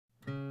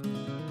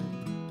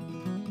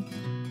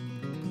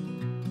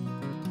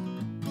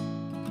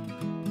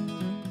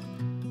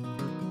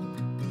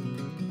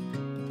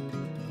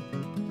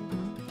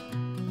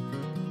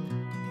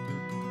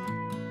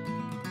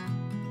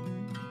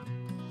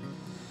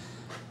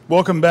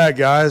Welcome back,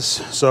 guys.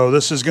 So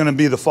this is going to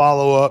be the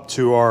follow-up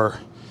to our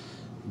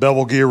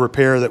bevel gear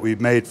repair that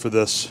we've made for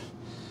this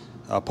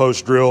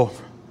post drill,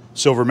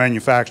 Silver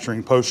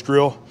Manufacturing post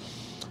drill.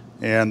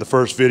 And the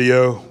first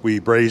video, we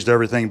brazed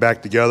everything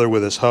back together where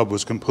this hub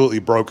was completely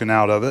broken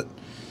out of it.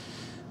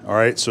 All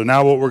right, so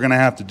now what we're going to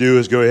have to do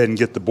is go ahead and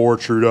get the bore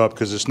trued up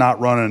because it's not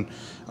running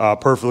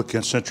perfectly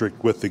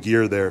concentric with the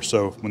gear there.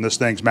 So when this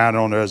thing's mounted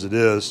on there as it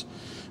is,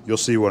 you'll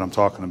see what I'm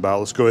talking about.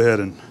 Let's go ahead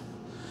and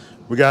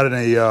we got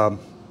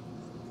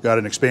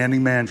an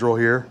expanding mandrel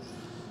here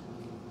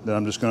that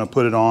I'm just going to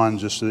put it on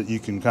just so that you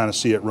can kind of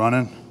see it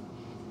running.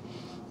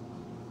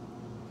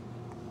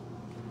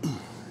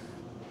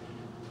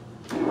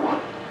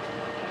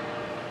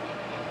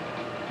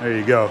 There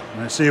you go.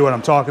 And see what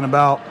I'm talking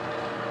about?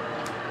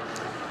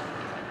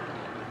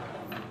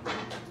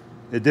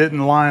 It didn't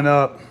line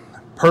up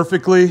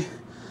perfectly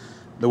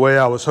the way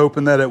I was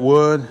hoping that it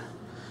would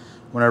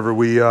whenever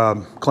we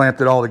clamped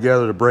it all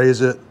together to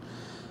braze it,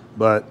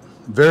 but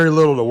very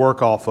little to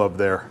work off of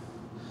there.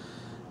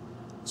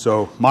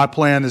 So my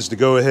plan is to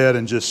go ahead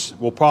and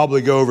we'll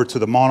probably go over to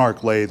the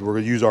Monarch lathe. We're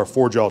going to use our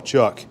 4-jaw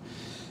chuck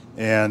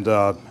and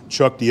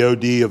chuck the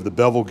OD of the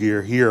bevel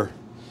gear here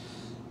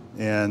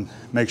and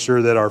make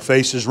sure that our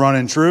face is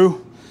running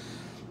true,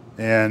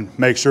 and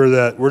make sure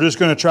that we're just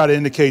going to try to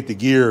indicate the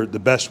gear the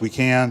best we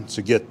can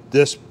to get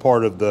this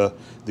part of the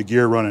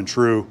gear running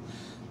true.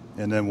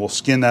 And then we'll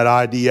skin that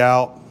ID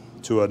out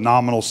to a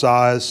nominal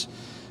size,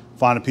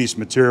 find a piece of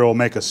material,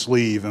 make a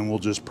sleeve, and we'll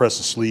just press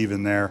a sleeve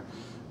in there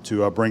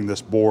to bring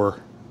this bore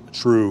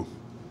true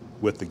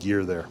with the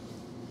gear there.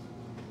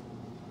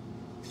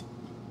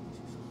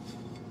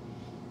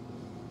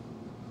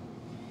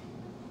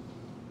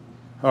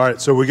 All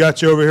right, so we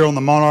got you over here on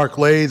the Monarch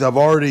lathe. I've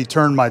already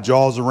turned my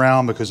jaws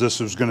around because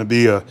this was going to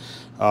be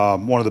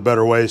one of the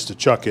better ways to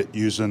chuck it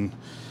using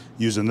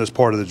this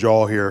part of the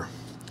jaw here.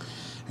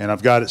 And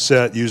I've got it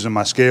set using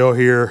my scale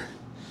here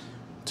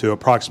to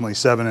approximately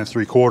 7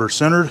 3/4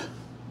 centered.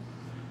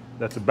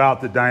 That's about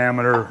the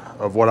diameter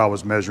of what I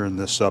was measuring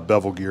this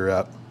bevel gear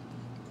at.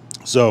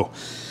 So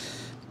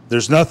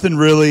there's nothing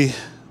really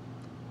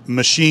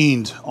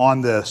machined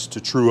on this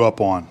to true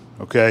up on,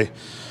 okay?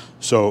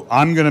 So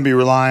I'm going to be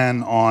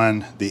relying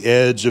on the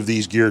edge of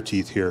these gear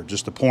teeth here,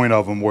 just the point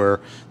of them where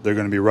they're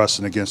going to be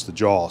resting against the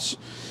jaws.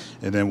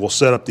 And then we'll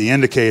set up the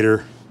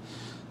indicator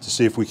to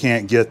see if we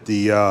can't get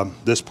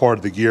this part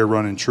of the gear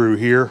running true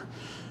here,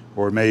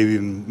 or maybe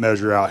even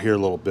measure out here a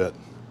little bit.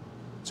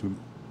 So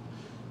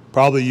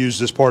probably use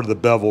this part of the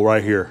bevel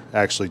right here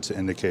actually to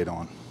indicate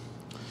on.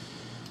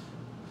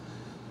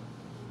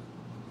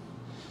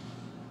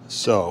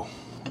 So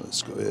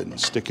let's go ahead and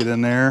stick it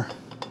in there.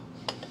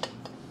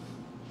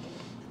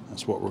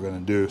 That's what we're going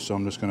to do. So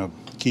I'm just going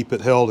to keep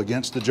it held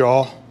against the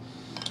jaw.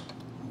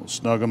 We'll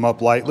snug them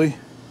up lightly.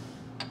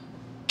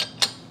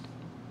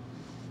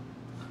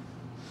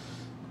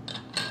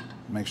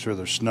 Make sure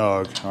they're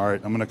snug. All right,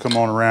 I'm going to come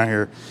on around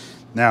here.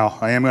 Now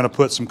I am going to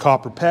put some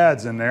copper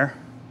pads in there.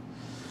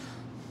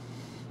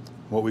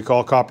 What we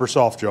call copper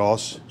soft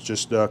jaws. It's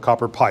just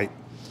copper pipe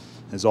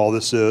is all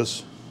this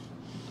is.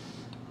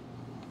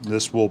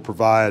 This will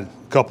provide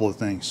a couple of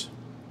things.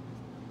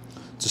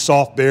 It's a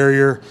soft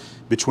barrier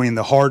between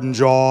the hardened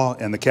jaw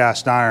and the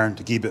cast iron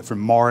to keep it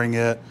from marring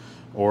it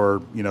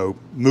or, you know,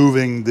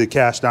 moving the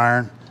cast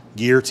iron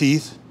gear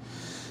teeth.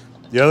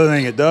 The other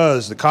thing it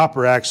does, the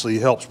copper actually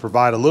helps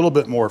provide a little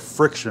bit more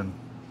friction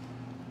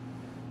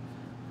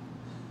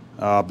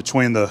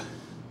between the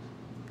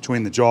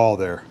jaw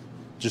there.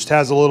 Just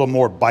has a little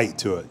more bite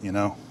to it, you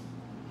know.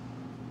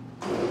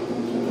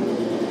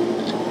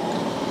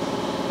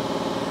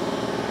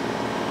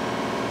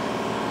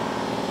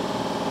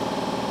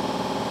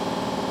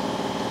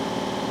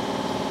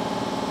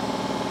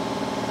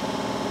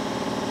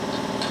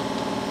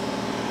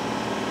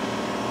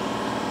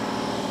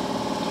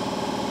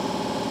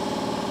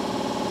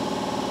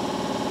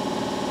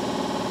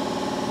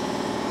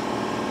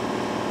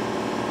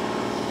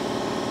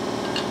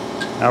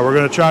 Now we're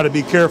going to try to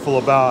be careful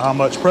about how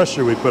much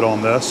pressure we put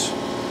on this.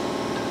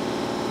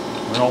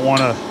 We don't want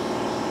to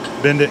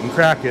bend it and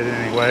crack it in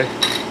any way.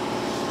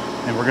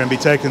 And we're going to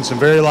be taking some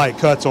very light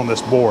cuts on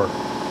this bore.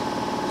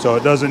 So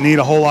it doesn't need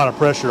a whole lot of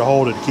pressure to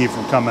hold it to keep it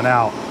from coming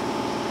out.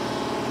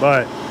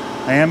 But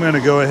I am going to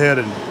go ahead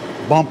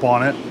and bump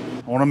on it.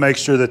 I want to make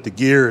sure that the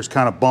gear is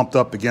kind of bumped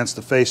up against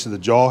the face of the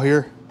jaw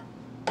here.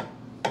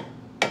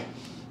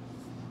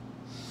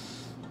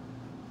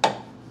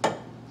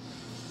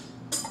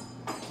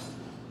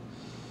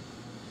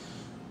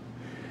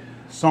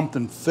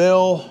 Something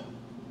fell,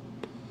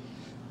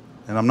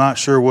 and I'm not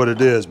sure what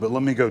it is, but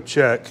let me go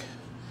check.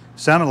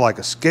 Sounded like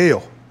a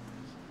scale.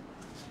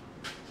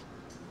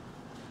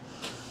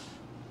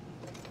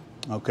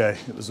 Okay,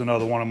 it was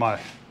another one of my,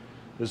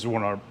 this is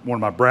one of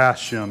my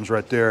brass shims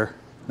right there.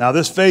 Now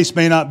this face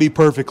may not be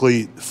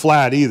perfectly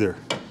flat either,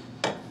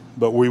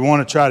 but we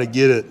want to try to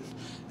get it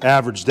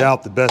averaged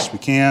out the best we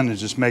can and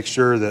just make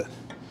sure that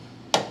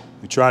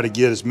we try to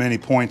get as many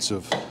points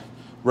of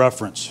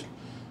reference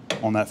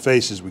on that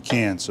face as we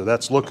can. So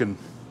that's looking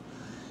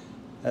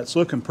That's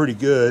looking pretty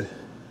good.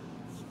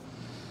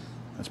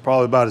 That's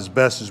probably about as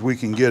best as we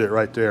can get it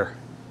right there.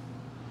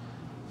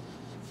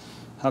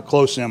 How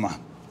close am I?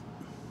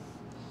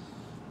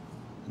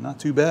 Not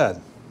too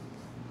bad.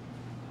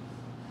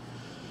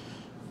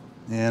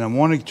 And I'm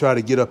wanting to try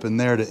to get up in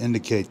there to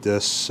indicate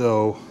this,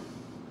 so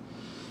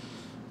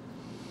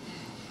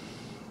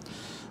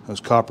those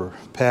copper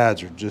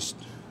pads are just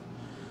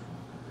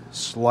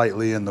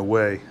slightly in the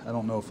way. I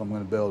don't know if I'm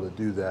going to be able to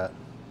do that.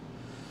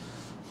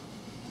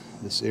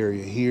 This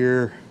area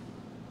here.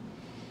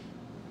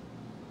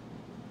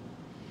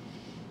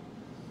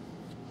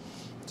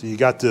 So you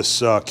got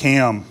this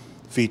cam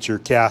feature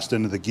cast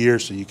into the gear,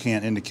 so you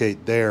can't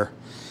indicate there.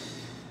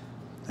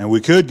 And we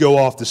could go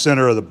off the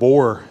center of the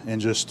bore and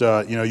just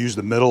you know, use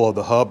the middle of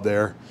the hub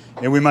there,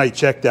 and we might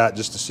check that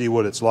just to see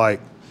what it's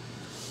like.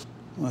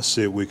 Let's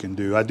see what we can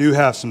do. I do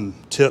have some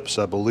tips,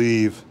 I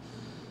believe.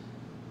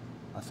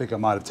 I think I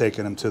might have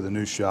taken them to the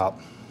new shop.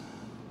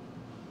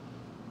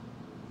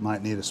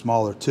 Might need a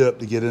smaller tip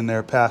to get in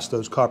there past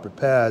those copper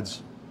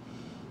pads.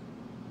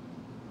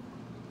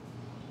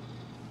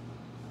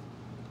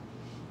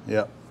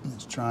 Yep,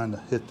 just trying to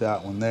hit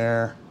that one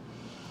there.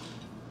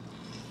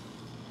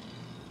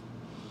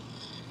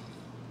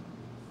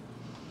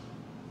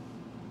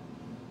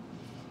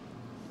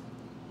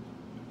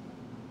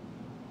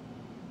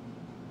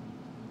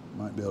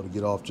 Might be able to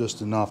get off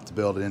just enough to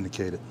be able to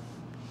indicate it.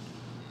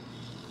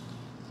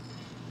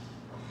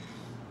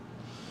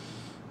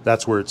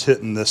 That's where it's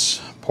hitting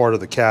this part of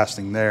the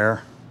casting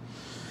there.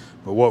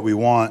 But what we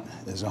want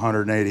is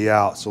 180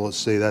 out. So let's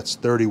see, that's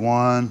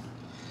 31.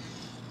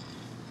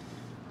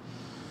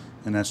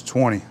 And that's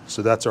 20.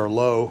 So that's our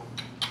low.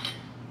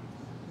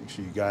 Make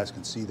sure you guys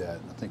can see that.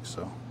 I think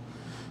so.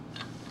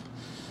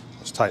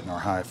 Let's tighten our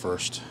high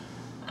first.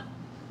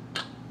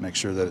 Make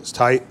sure that it's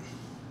tight.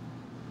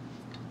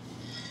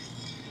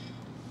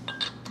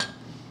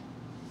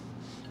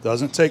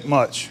 Doesn't take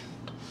much,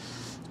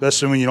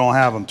 especially when you don't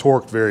have them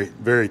torqued very,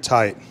 very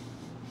tight.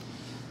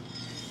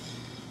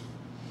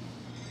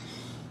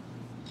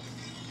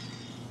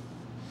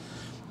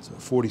 So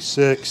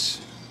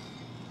 46,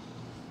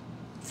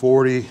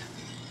 40.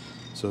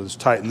 So just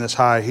tighten this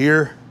high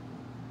here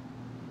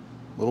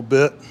a little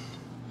bit.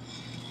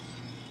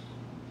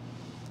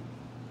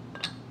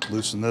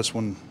 Loosen this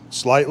one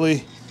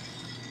slightly.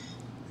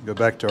 Go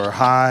back to our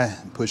high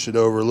and push it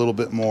over a little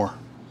bit more.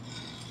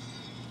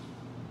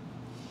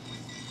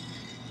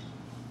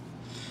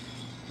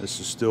 This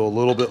is still a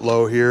little bit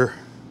low here.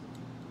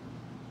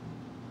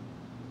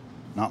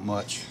 Not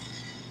much.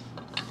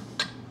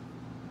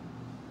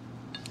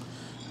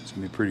 It's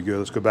gonna be pretty good.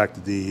 Let's go back to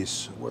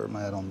these. Where am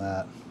I at on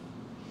that?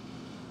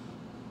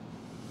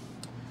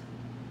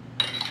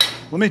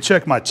 Let me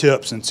check my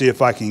tips and see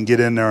if I can get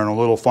in there on a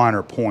little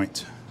finer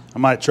point. I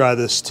might try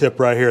this tip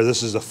right here.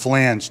 This is a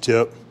flange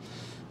tip.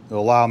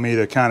 It'll allow me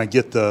to kind of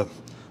get the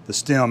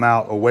stem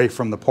out away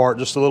from the part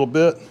just a little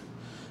bit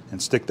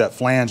and stick that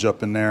flange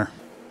up in there.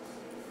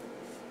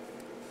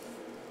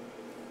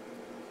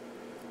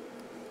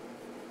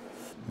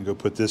 And go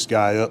put this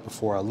guy up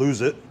before I lose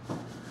it.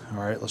 All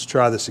right, let's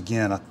try this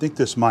again. I think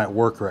this might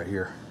work right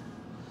here.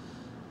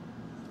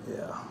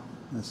 Yeah,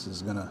 this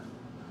is gonna,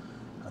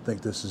 I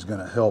think this is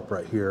gonna help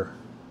right here.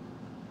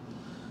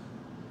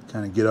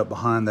 Kind of get up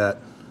behind that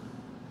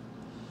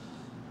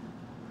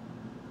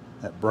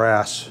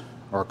brass,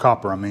 or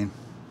copper, I mean.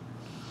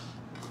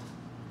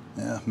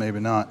 Yeah, maybe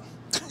not.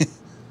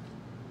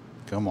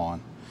 Come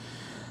on.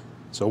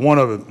 So one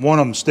of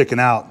them sticking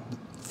out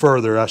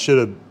further. I should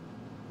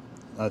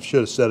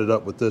have set it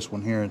up with this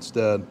one here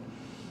instead.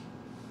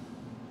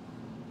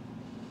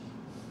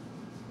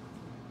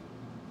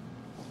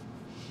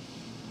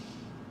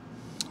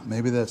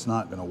 Maybe that's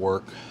not going to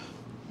work.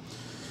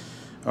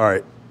 All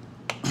right.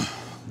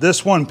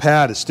 This one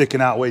pad is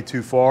sticking out way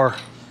too far.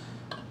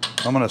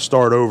 I'm going to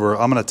start over.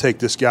 I'm going to take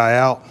this guy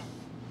out.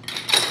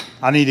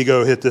 I need to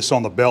go hit this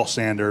on the belt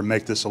sander and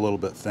make this a little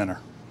bit thinner.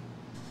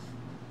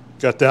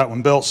 Got that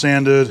one belt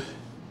sanded.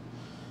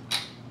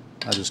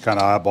 I just kind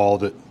of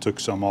eyeballed it, took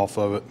some off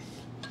of it.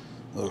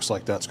 Looks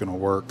like that's going to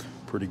work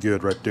pretty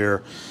good right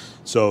there.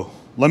 So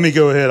let me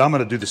go ahead. I'm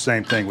going to do the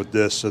same thing with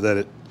this so that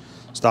it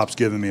stops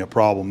giving me a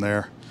problem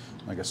there.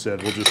 Like I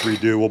said, we'll just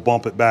redo. We'll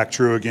bump it back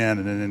true again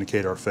and then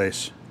indicate our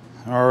face.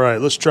 All right,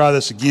 let's try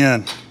this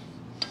again.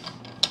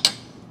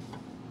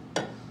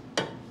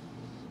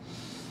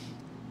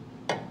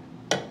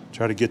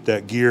 Try to get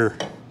that gear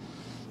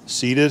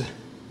seated.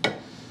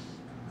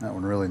 That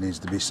one really needs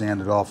to be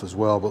sanded off as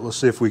well, but let's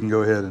see if we can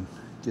go ahead and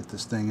get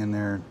this thing in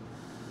there.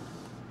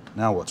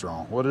 Now what's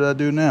wrong? What did I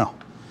do now?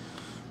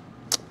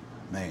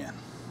 Man.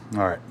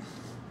 All right.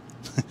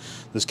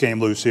 This came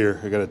loose here.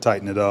 I got to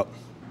tighten it up.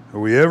 Are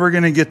we ever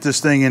going to get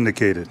this thing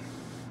indicated?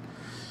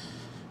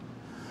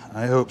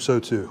 I hope so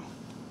too.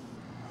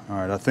 All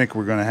right, I think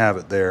we're going to have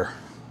it there.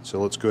 So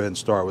let's go ahead and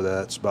start with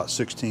that. It's about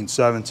 16,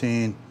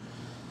 17,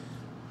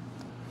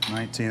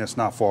 19. That's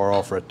not far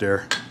off right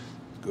there.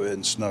 Go ahead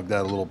and snug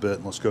that a little bit,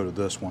 and let's go to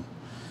this one.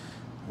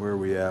 Where are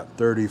we at?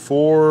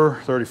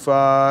 34,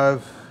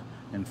 35,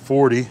 and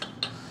 40.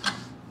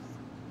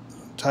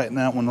 Tighten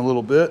that one a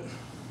little bit.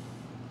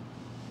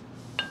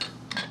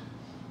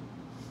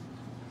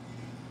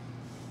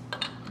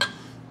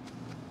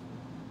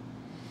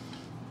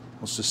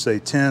 Let's just say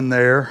 10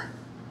 there,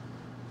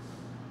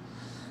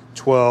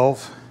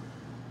 12,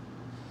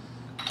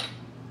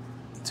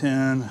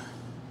 10,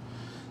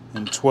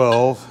 and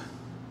 12.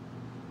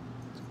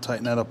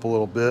 Tighten that up a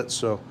little bit,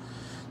 so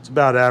it's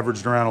about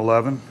averaged around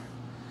 11,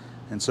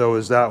 and so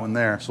is that one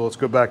there. So let's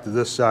go back to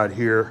this side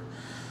here.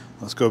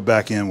 Let's go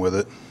back in with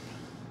it.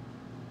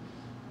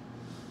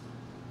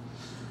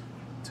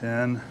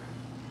 10,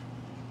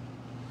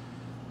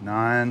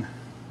 9.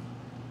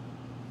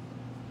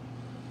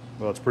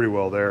 Well, it's pretty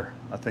well there.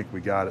 I think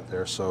we got it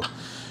there. So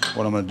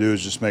what I'm going to do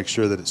is just make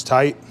sure that it's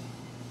tight.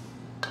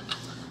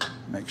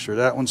 Make sure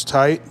that one's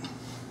tight.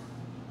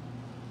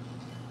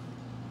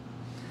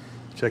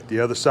 Check the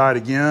other side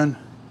again.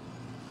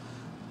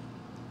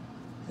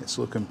 It's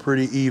looking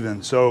pretty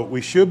even. So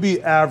we should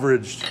be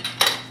averaged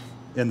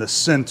in the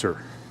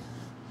center.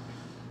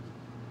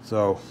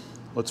 So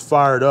let's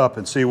fire it up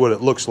and see what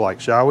it looks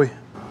like, shall we?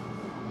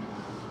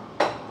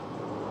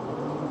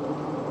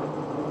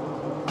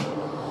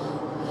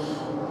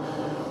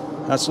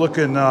 That's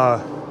looking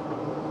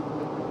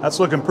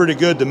pretty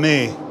good to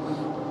me.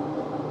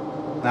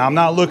 Now I'm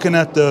not looking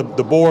at the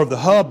bore of the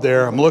hub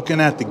there. I'm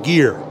looking at the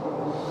gear,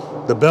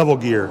 the bevel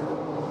gear,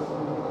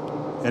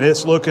 and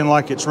it's looking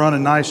like it's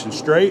running nice and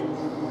straight.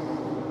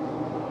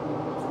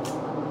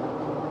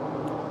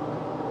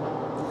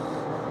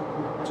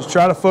 Just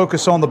try to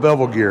focus on the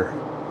bevel gear.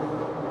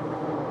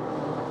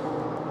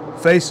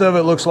 Face of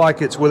it looks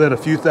like it's within a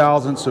few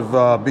thousandths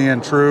of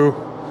being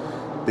true.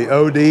 The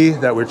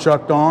OD that we're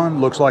chucked on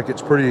looks like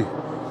it's pretty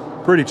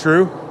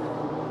true.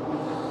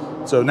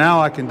 So now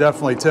I can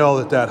definitely tell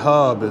that that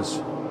hub is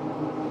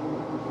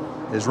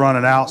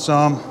running out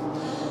some.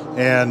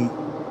 And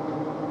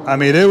I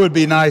mean, it would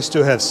be nice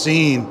to have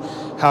seen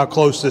how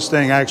close this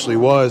thing actually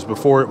was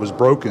before it was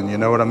broken, you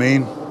know what I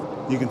mean?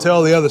 You can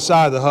tell the other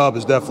side of the hub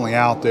is definitely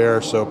out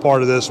there. So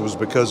part of this was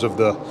because of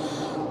the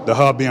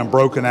hub being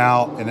broken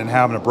out and then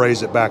having to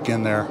braze it back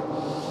in there.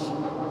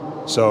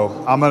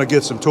 So I'm gonna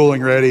get some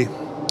tooling ready,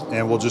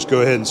 and we'll just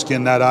go ahead and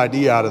skin that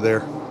ID out of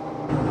there.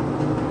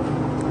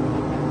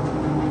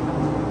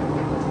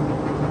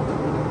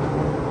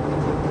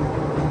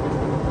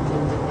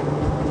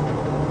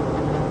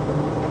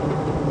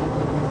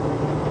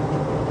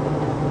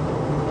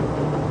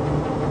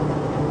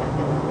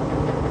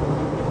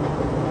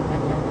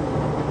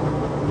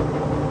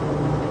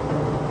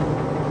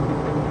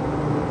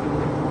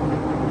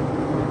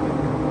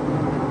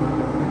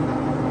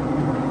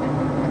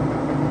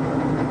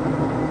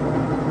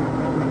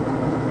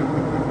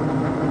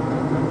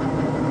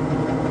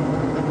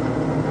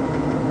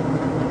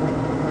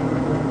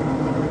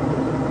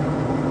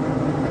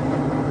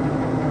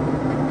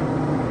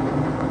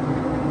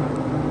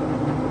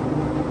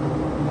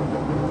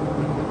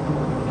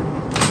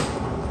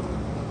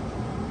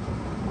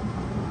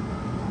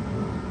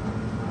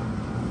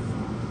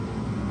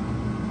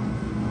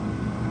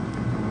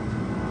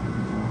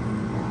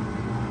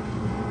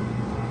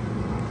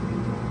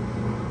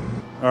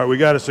 All right, we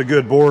got us a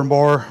good boring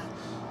bar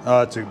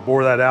to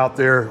bore that out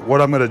there.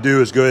 What I'm gonna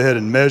do is go ahead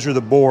and measure the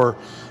bore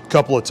a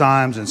couple of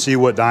times and see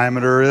what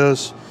diameter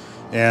is,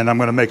 and I'm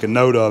gonna make a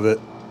note of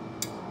it.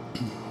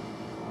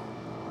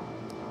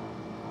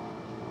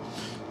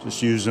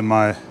 Just using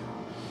my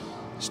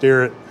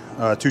Starrett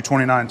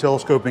 229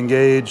 telescoping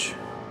gauge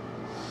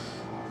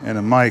and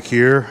a mic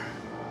here.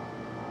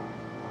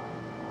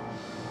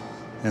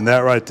 And that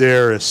right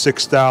there is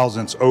 6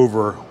 thousandths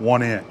over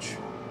 1 inch.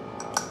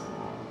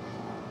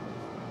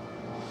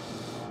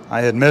 I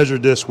had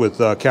measured this with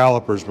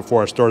calipers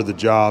before I started the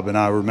job, and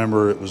I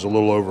remember it was a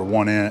little over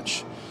 1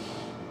 inch.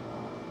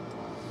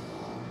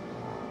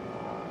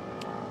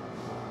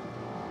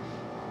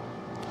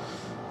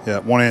 Yeah,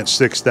 1 inch,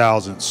 6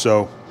 thousandths.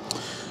 So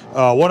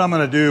what I'm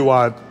gonna do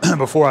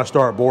before I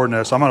start boarding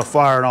this, I'm gonna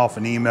fire off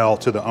an email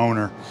to the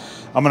owner.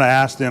 I'm gonna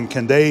ask them,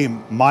 can they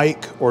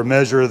mic or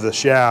measure the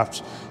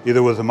shafts,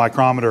 either with a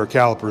micrometer or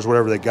calipers,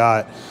 whatever they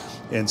got,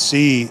 and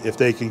see if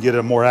they can get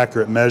a more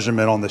accurate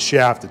measurement on the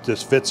shaft that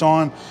this fits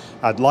on.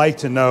 I'd like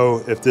to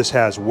know if this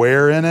has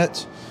wear in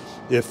it,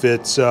 if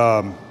it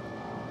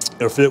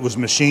was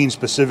machined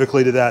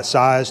specifically to that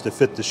size to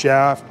fit the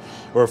shaft,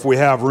 or if we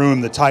have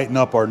room to tighten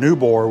up our new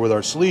bore with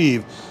our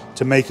sleeve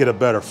to make it a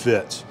better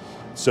fit.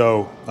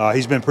 So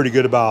he's been pretty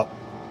good about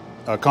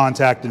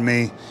contacting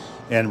me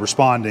and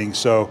responding,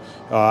 so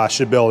I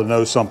should be able to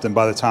know something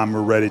by the time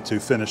we're ready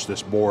to finish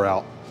this bore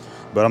out.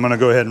 But I'm gonna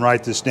go ahead and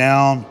write this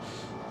down.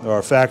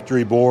 Our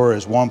factory bore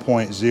is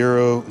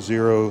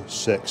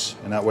 1.006,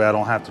 and that way I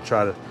don't have to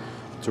try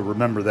to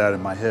remember that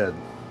in my head.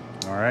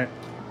 All right,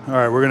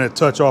 we're gonna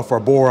touch off our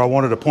bore. I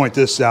wanted to point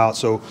this out.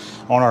 So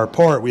on our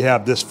part, we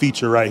have this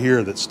feature right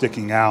here that's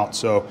sticking out.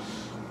 So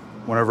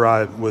whenever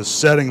I was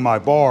setting my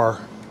bar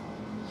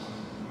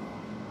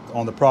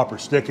on the proper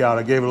stick out,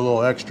 I gave it a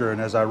little extra,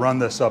 and as I run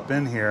this up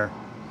in here,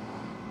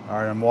 all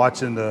right, I'm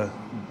watching the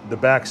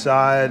back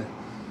side,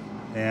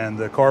 and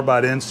the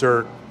carbide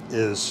insert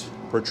is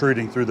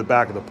protruding through the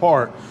back of the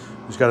part.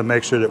 Just got to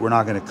make sure that we're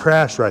not going to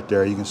crash right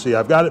there. You can see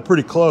I've got it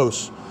pretty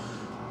close,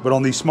 but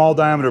on these small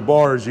diameter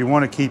bars, you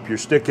want to keep your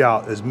stick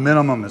out as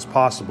minimum as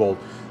possible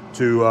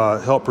to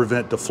help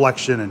prevent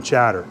deflection and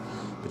chatter.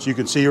 But you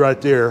can see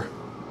right there,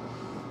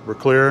 we're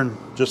clearing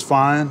just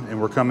fine and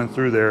we're coming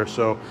through there.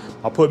 So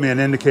I'll put me an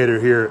indicator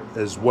here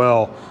as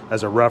well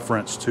as a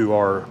reference to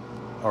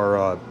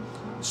our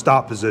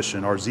stop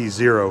position, our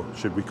Z0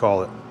 should we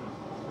call it.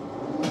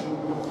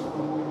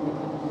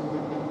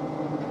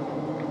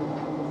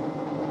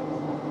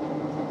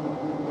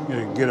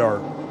 Gonna get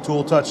our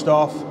tool touched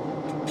off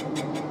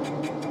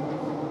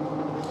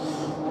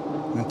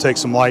and take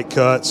some light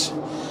cuts.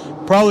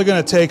 Probably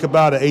going to take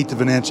about 1/8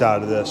 of an inch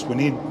out of this. We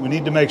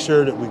need to make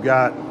sure that we've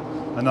got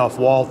enough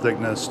wall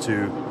thickness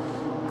to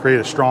create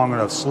a strong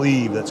enough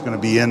sleeve that's going to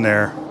be in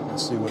there.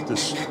 Let's see what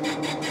this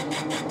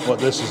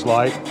is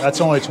like.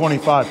 That's only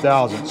 25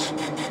 thousandths.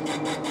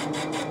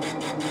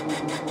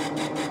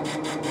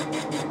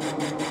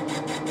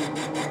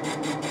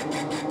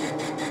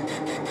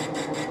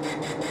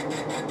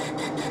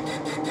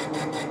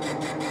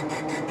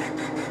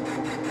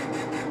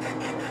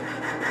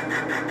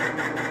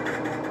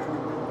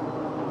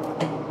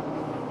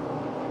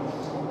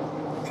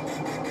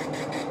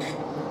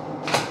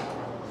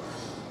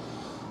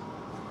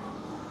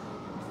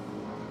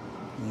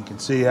 You can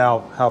see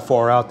how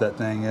far out that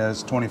thing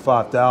is.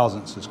 25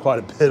 thousandths is quite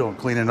a bit on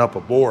cleaning up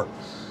a bore.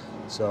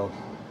 So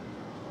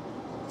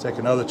take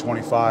another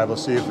 25.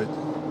 Let's see if it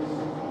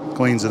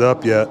cleans it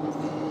up yet.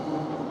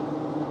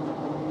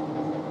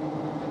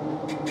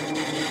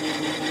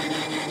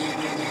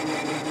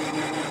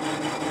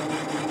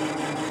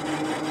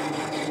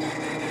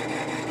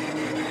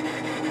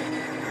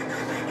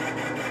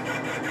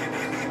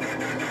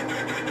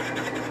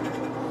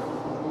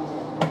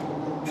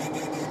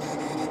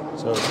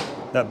 So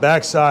that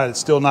back side, it's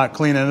still not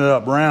cleaning it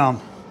up round.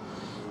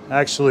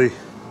 Actually,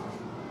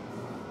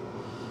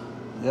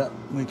 yeah,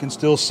 we can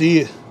still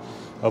see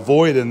a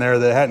void in there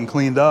that hadn't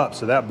cleaned up.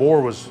 So that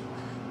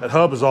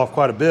hub was off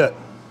quite a bit.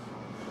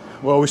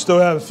 Well, we still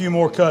have a few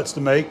more cuts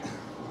to make.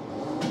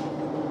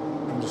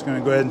 I'm just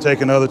gonna go ahead and take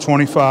another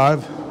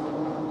 25.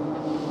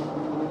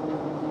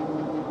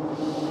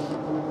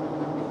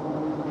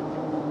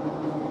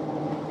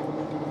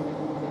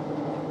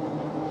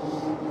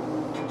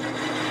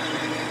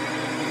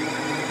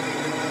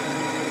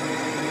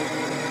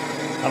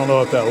 I don't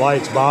know if that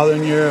light's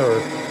bothering you or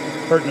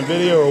hurting the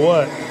video or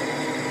what.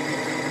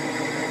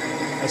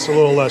 That's a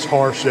little less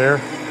harsh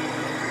there.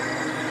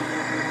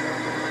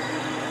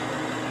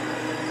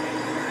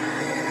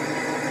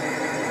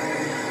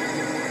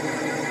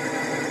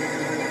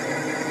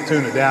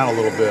 Tune it down a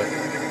little bit.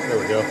 There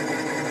we go.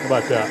 How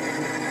about that?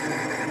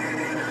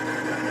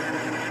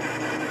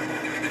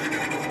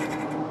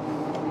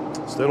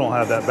 Still don't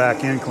have that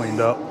back end cleaned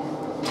up.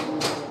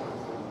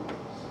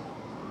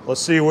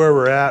 Let's see where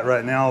we're at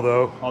right now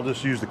though. I'll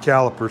just use the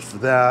calipers for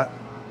that.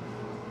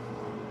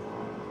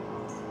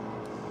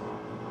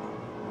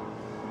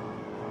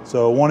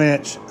 So 1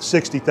 inch,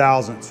 60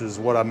 thousandths is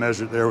what I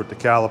measured there with the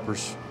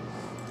calipers.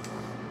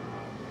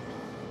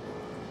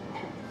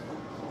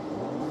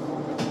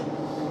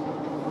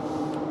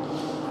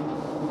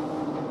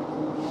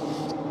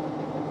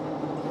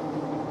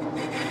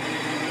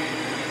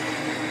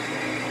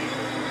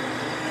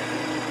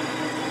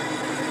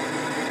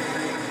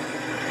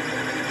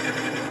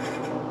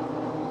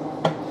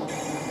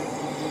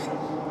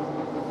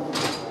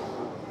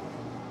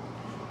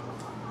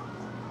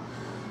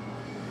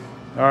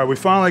 All right, we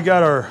finally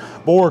got our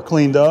bore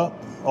cleaned up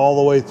all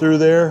the way through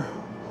there.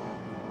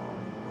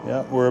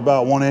 Yeah, we're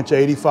about 1 inch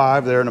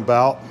 85 there and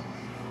about.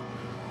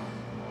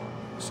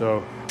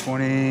 So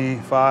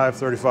 25,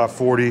 35,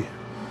 40,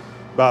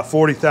 about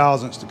 40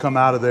 thousandths to come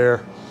out of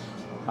there.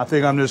 I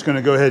think I'm just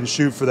gonna go ahead and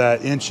shoot for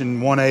that 1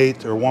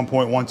 1/8 or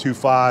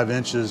 1.125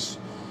 inches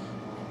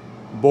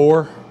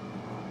bore.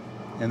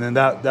 And then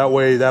that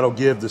way that'll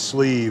give the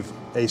sleeve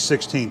a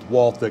 1/16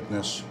 wall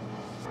thickness.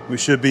 We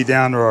should be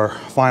down to our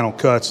final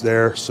cuts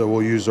there, so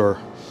we'll use our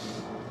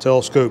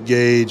telescope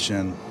gauge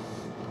and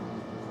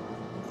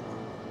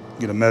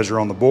get a measure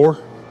on the bore.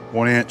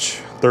 1 inch,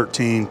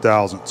 13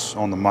 thousandths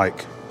on the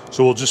mic.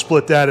 So we'll just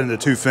split that into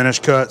 2 finish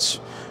cuts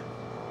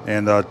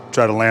and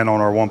try to land on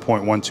our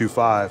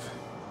 1.125.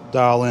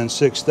 Dial in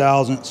 6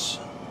 thousandths.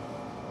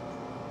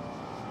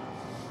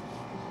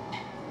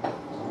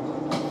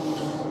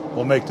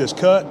 We'll make this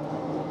cut,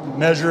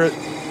 measure it,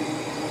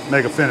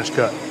 make a finish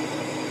cut.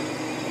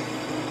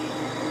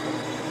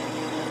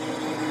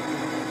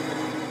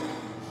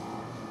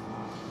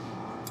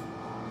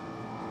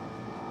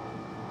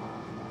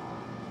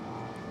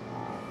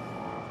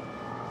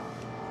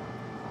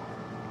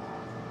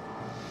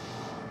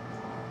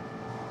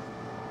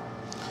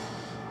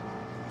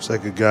 Looks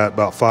like it got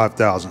about 5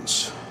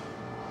 thousandths.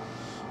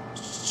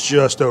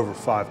 Just over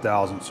 5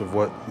 thousandths of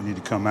what we need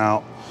to come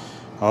out.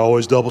 I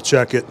always double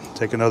check it.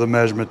 Take another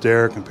measurement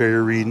there, compare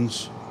your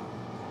readings.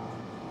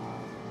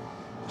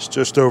 It's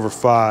just over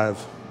 5.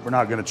 We're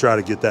not going to try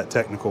to get that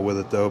technical with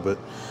it though, but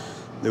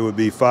it would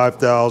be 5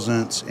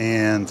 thousandths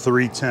and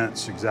 3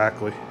 tenths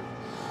exactly.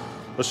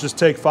 Let's just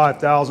take 5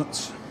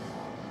 thousandths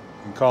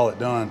and call it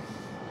done.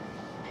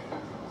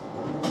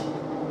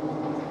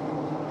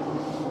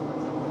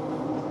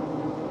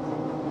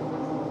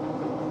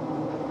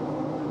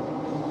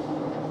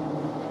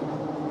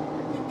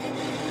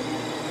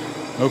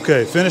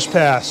 Okay, finished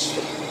pass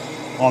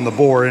on the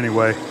bore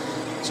anyway.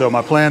 So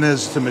my plan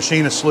is to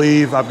machine a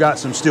sleeve. I've got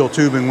some steel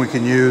tubing we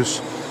can use,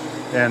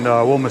 and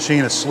we'll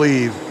machine a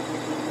sleeve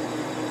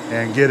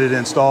and get it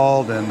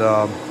installed, and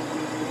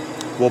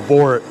we'll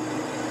bore it.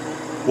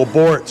 We'll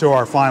bore it to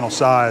our final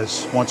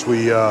size once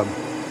we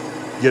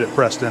get it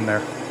pressed in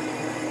there.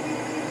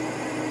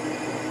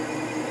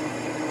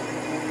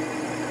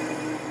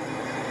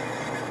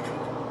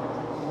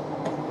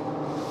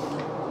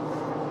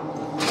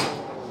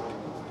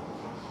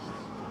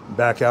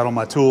 Back out on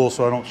my tool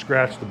so I don't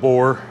scratch the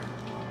bore.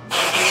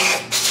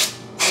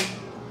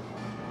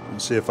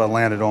 Let's see if I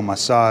landed on my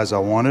size I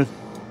wanted.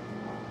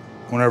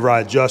 Whenever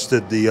I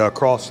adjusted the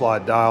cross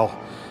slide dial,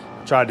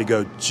 I tried to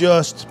go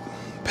just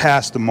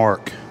past the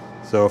mark.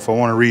 So if I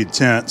want to read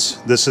tenths,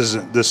 this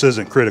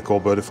isn't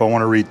critical, but if I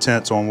want to read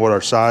tenths on what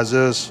our size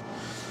is,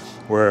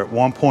 we're at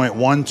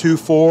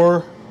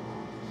 1.124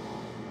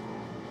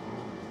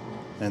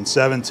 and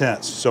 7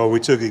 tenths. So we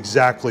took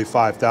exactly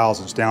 5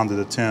 thousandths down to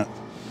the tenth.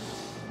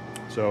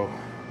 So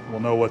we'll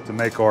know what to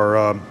make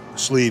our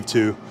sleeve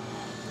to.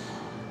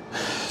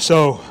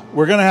 So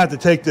we're going to have to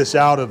take this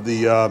out of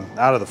the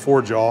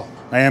forejaw.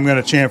 I am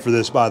going to chamfer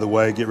this, by the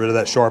way, get rid of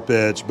that sharp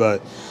edge,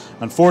 but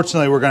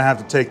unfortunately we're going to have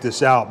to take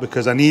this out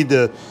because I need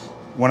to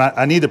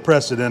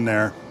press it in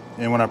there,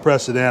 and when I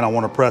press it in, I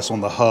want to press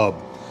on the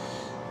hub.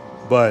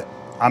 But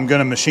I'm going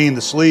to machine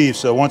the sleeve,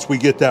 so once we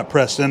get that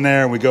pressed in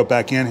there and we go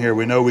back in here,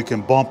 we know we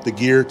can bump the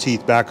gear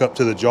teeth back up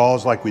to the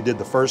jaws like we did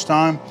the first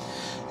time,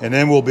 and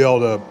then we'll be able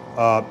to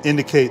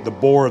indicate the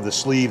bore of the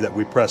sleeve that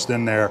we pressed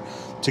in there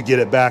to get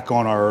it back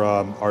on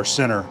our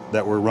center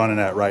that we're running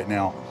at right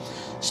now.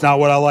 It's not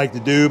what I like to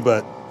do,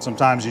 but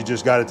sometimes you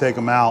just got to take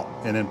them out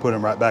and then put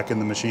them right back in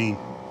the machine.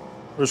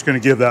 We're just going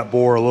to give that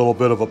bore a little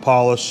bit of a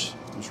polish.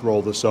 Just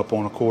roll this up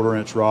on a 1/4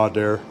 inch rod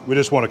there. We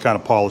just want to kind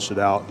of polish it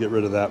out, get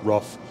rid of that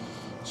rough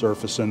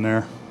surface in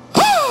there.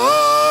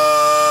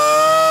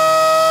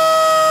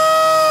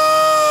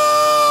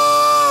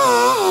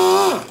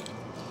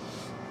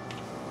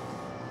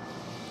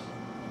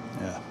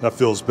 Yeah, that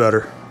feels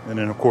better. And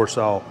then of course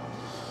we'll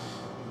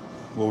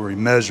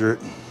remeasure it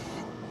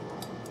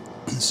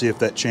and see if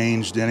that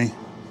changed any.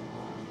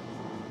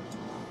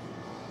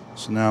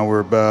 So now we're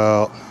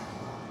about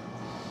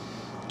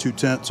 2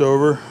 tenths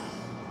over.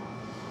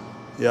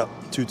 Yep,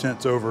 2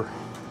 tenths over,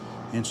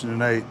 1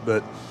 1/8 inch,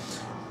 but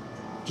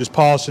just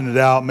polishing it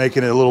out,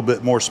 making it a little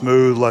bit more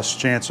smooth, less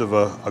chance of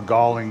a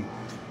galling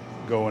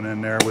going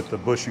in there with the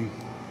bushing.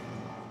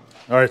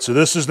 All right, so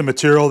this is the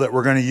material that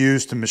we're going to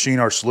use to machine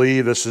our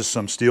sleeve. This is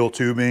some steel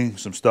tubing,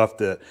 some stuff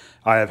that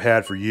I have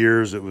had for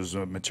years. It was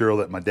a material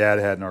that my dad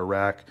had in our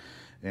rack,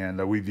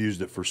 and we've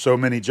used it for so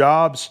many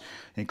jobs,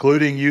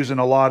 including using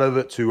a lot of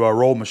it to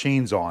roll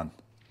machines on.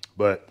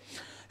 But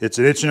it's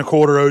an 1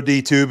 1/4 inch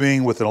OD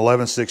tubing with an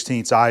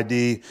 11/16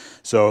 ID.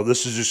 So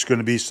this is just going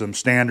to be some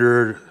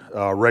standard,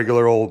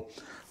 regular old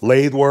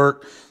lathe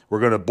work. We're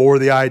going to bore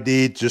the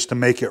ID just to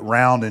make it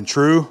round and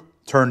true,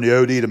 turn the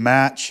OD to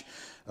match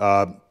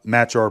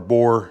our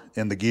bore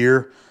in the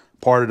gear,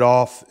 part it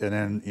off, and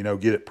then, you know,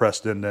 get it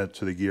pressed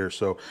into the gear.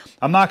 So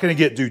I'm not going to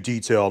get too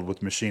detailed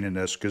with machining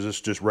this because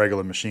it's just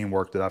regular machine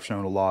work that I've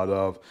shown a lot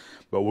of,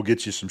 but we'll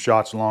get you some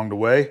shots along the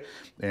way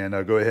and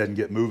go ahead and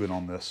get moving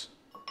on this.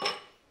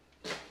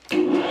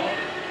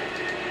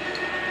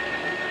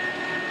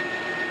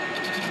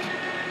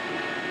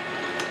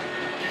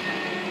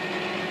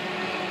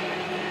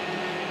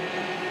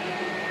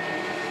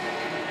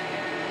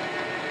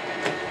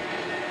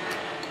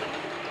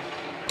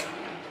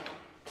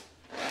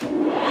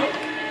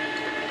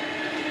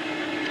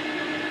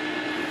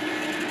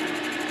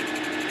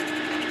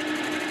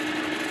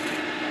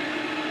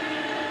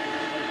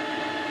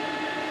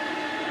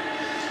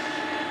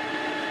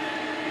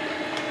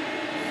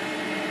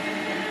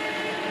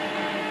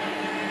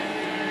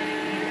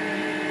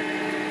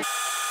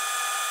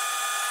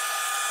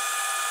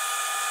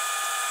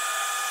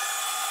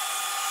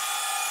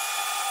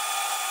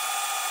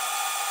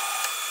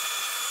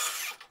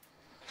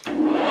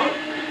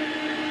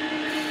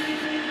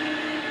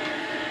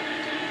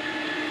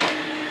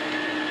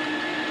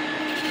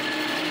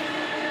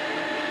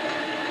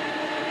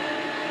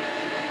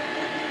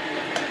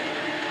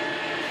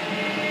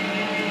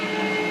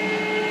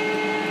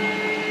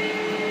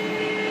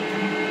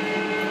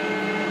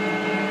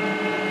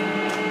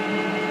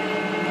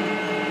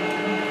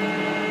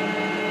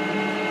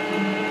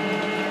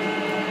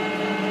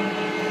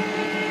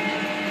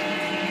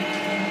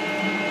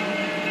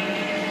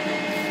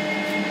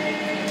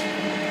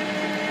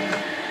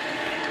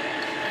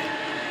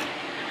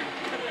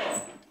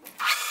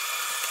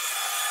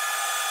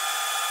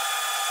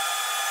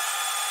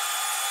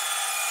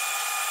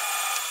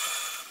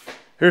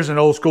 Here's an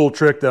old school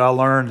trick that I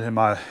learned in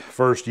my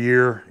first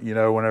year. You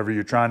know, whenever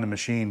you're trying to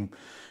machine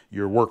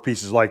your work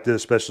pieces like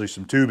this, especially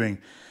some tubing,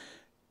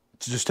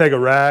 to just take a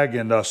rag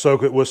and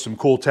soak it with some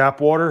cool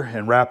tap water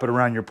and wrap it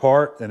around your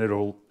part, and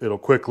it'll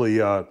quickly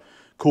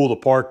cool the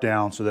part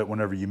down so that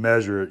whenever you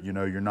measure it, you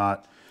know, you're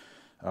not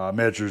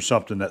measuring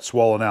something that's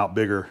swollen out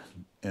bigger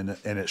and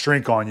it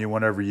shrink on you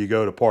whenever you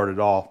go to part it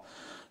off.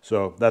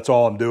 So that's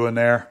all I'm doing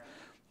there.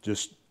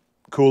 Just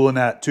cooling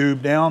that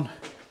tube down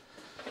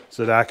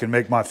so that I can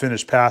make my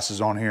finished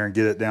passes on here and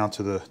get it down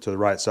to the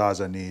right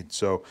size I need.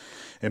 So,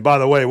 and by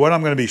the way, what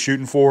I'm going to be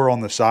shooting for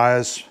on the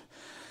size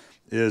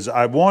is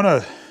I want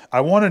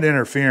an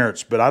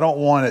interference, but I don't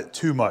want it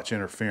too much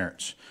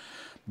interference.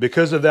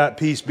 Because of that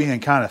piece being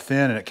kind of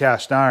thin and it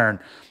cast iron,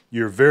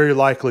 you're very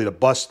likely to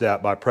bust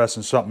that by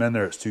pressing something in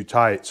there that's too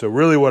tight. So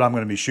really what I'm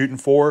going to be shooting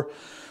for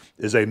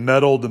is a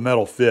metal to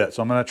metal fit.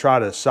 So I'm going to try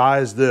to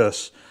size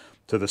this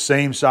to the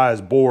same size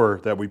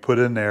bore that we put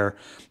in there,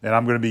 and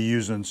I'm going to be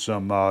using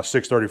some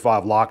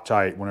 635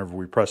 Loctite whenever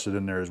we press it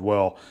in there as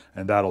well,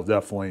 and that'll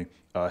definitely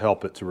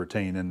help it to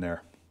retain in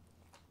there.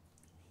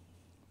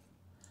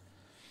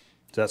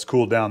 So that's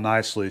cooled down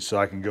nicely, so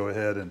I can go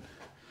ahead and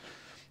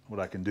what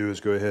I can do is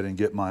go ahead and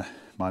get my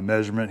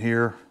measurement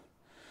here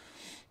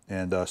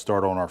and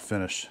start on our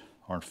finish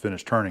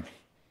turning.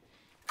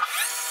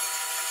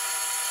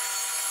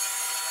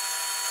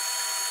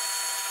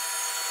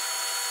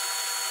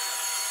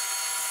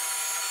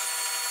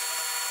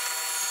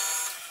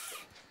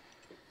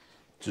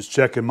 Just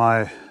checking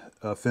my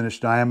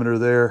finished diameter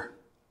there.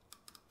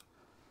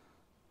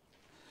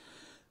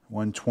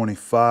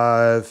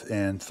 125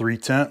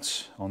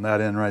 3/10 on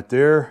that end right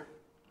there.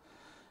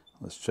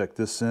 Let's check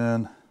this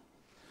in.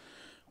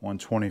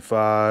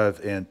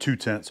 125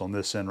 2/10 on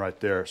this end right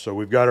there. So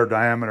we've got our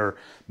diameter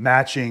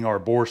matching our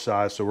bore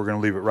size, so we're going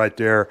to leave it right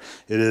there.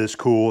 It is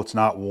cool. It's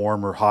not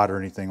warm or hot or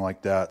anything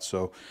like that.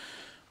 So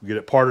we get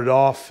it parted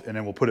off, and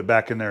then we'll put it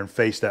back in there and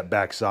face that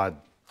back side.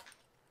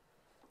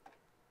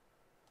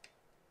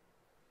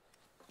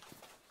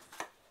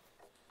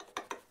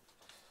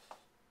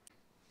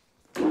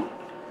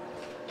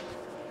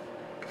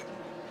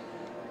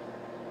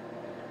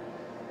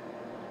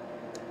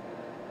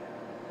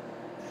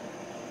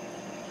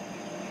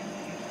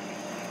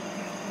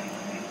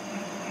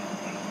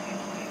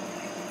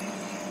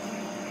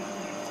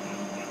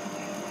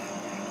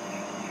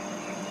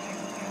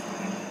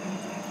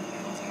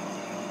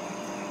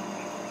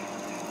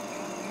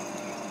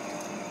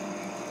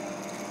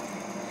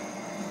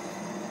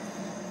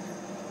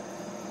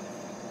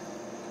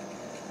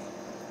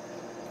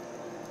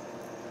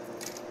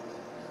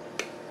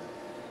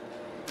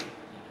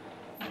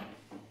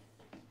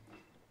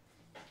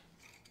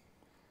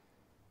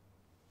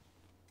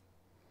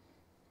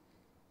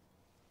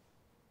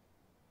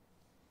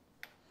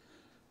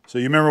 So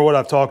you remember what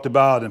I've talked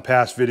about in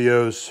past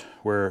videos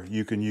where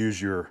you can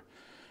use your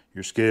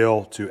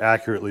scale to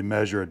accurately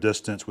measure a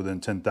distance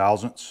within 10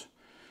 thousandths.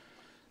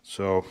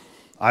 So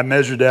I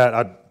measured that,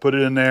 I put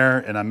it in there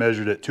and I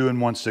measured it 2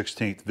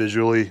 1/16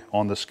 visually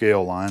on the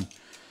scale line.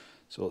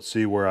 So let's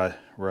see where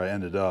I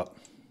ended up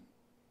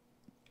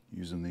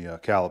using the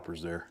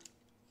calipers there.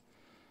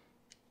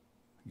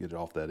 Get it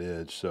off that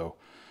edge. So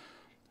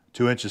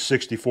 2 inches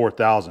 64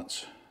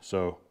 thousandths.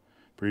 So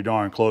pretty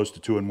darn close to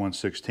 2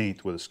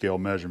 1/16 with a scale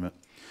measurement.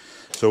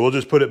 So we'll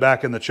just put it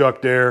back in the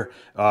chuck there.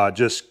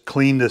 Just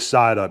clean this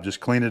side up. Just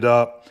clean it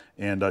up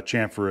and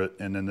chamfer it,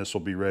 and then this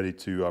will be ready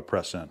to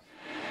press in.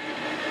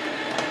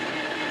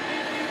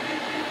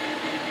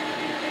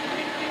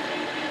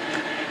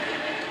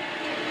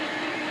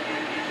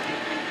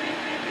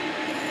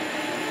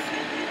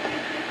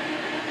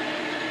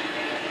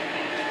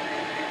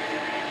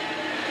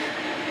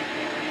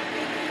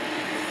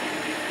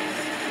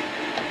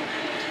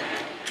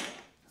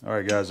 All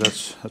right, guys,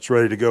 that's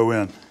ready to go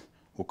in.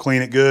 We'll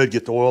clean it good,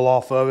 get the oil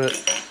off of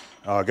it.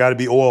 Got to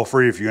be oil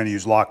free if you're going to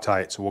use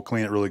Loctite, so we'll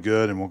clean it really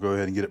good and we'll go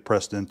ahead and get it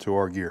pressed into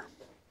our gear.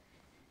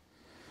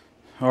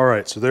 All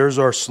right, so there's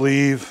our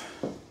sleeve.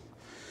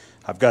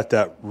 I've got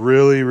that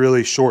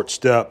really short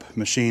step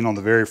machine on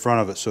the very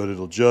front of it, so that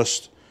it'll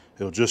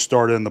just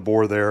start in the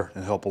bore there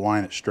and help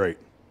align it straight.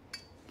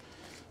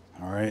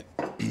 All right,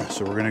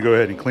 so we're going to go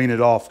ahead and clean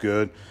it off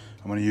good.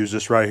 I'm going to use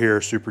this right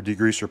here, Super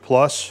Degreaser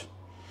Plus.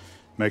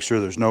 Make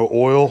sure there's no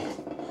oil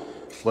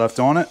left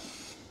on it.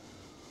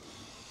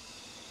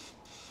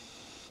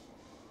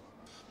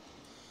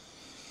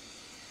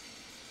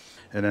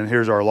 And then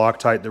here's our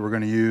Loctite that we're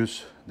going to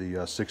use,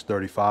 the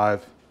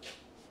 635.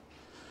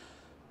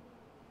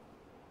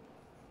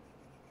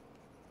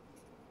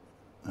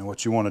 And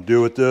what you want to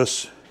do with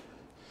this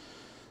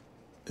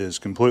is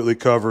completely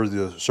cover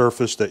the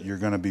surface that you're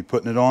going to be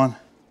putting it on.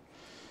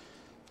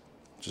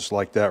 Just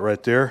like that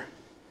right there.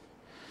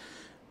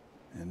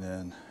 And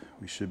then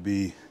we should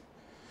be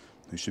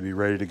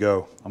ready to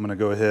go. I'm going to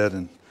go ahead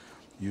and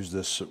use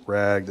this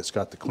rag that's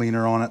got the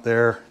cleaner on it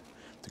there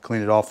to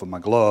clean it off with my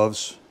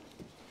gloves.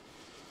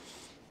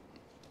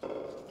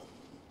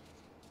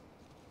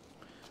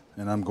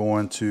 And I'm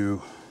going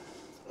to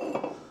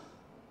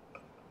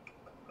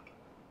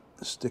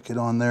Stick it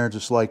on there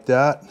just like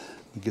that.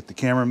 Get the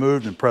camera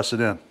moved and press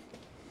it in.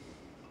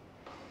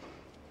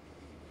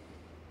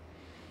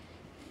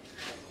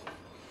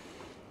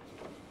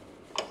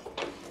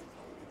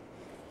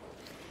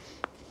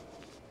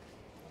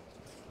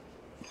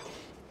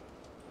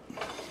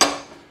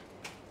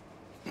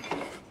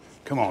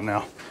 Come on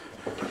now.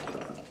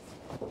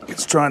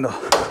 It's trying to,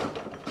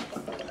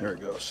 there it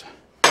goes.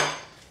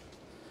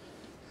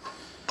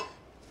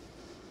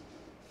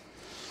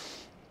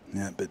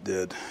 Yep, it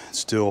did.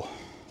 Still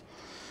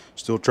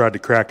tried to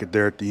crack it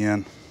there at the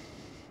end.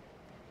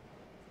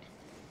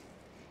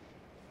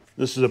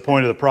 This is a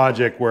point of the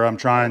project where I'm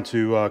trying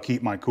to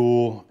keep my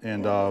cool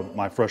and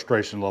my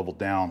frustration level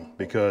down,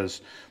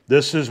 because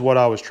this is what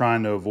I was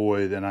trying to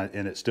avoid,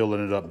 and it still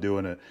ended up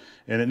doing it.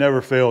 And it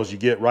never fails. You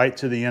get right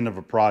to the end of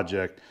a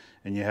project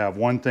and you have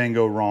one thing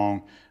go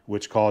wrong,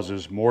 which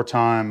causes more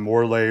time,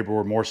 more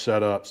labor, more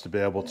setups to be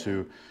able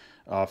to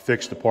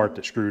fix the part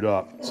that screwed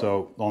up.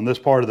 So on this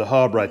part of the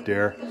hub right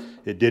there,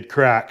 it did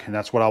crack, and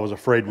that's what I was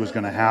afraid was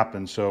going to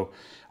happen. So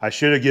I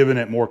should have given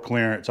it more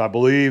clearance. I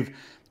believe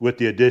with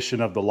the addition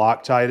of the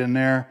Loctite in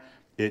there,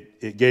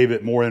 it gave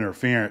it more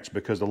interference,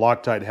 because the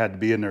Loctite had to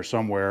be in there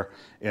somewhere,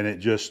 and it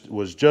just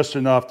was just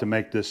enough to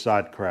make this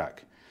side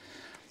crack.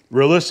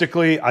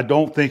 Realistically, I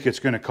don't think it's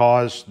going to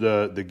cause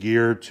the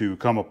gear to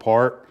come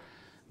apart,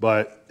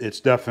 but it's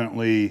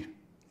definitely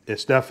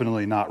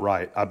not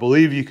right. I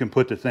believe you can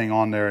put the thing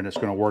on there and it's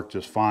going to work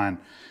just fine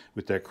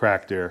with that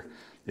crack there.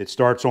 It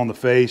starts on the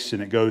face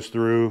and it goes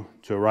through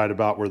to right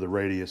about where the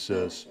radius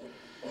is.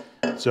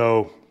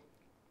 So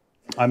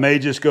I may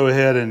just go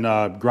ahead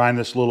and grind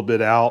this a little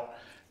bit out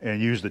and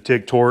use the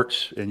TIG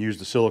torch and use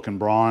the silicon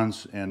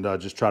bronze and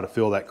just try to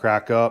fill that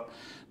crack up.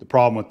 The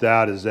problem with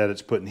that is that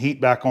it's putting heat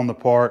back on the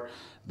part.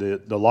 The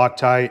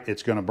Loctite,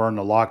 it's going to burn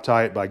the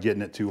Loctite by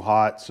getting it too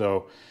hot.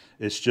 So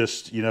it's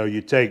just, you know,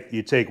 you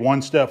take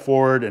one step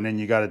forward and then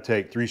you got to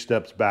take 3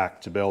 steps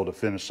back to be able to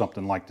finish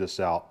something like this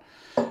out.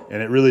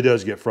 And it really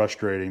does get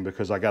frustrating,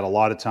 because I got a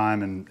lot of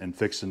time in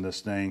fixing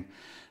this thing.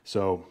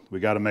 So we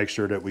got to make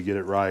sure that we get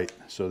it right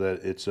so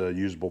that it's a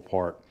usable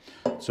part.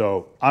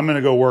 So I'm going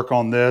to go work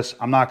on this.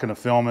 I'm not going to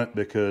film it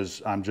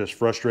because I'm just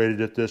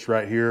frustrated at this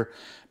right here.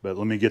 But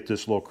let me get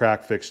this little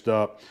crack fixed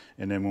up.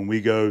 And then when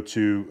we go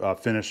to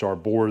finish our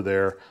bore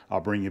there,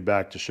 I'll bring you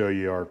back to show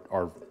you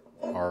our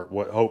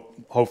what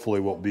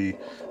hopefully will be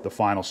the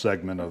final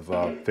segment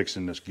of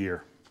fixing this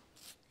gear.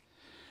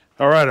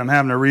 All right, I'm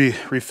having to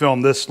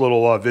refilm this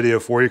little video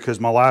for you because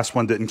my last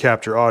one didn't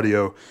capture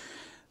audio.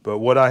 But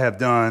what I have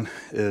done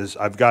is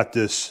I've got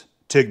this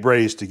TIG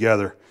brazed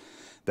together,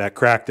 that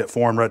crack that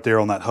formed right there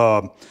on that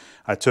hub.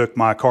 I took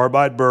my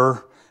carbide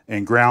burr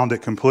and ground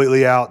it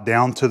completely out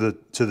down to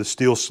the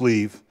steel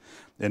sleeve,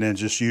 and then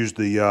just used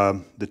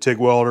the TIG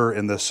welder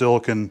and the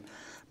silicon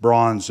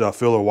bronze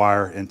filler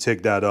wire and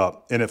TIG that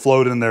up. And it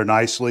flowed in there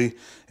nicely,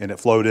 and it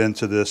flowed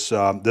into this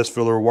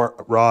filler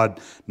rod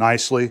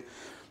nicely.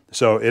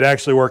 So it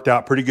actually worked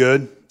out pretty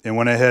good, and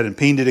went ahead and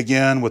peened it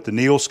again with the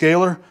needle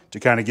scaler to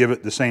kind of give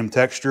it the same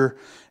texture,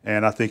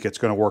 and I think it's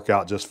going to work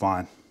out just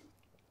fine.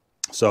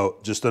 So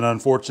just an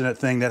unfortunate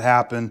thing that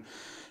happened,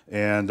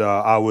 and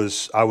I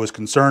was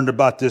concerned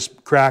about this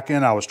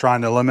cracking. I was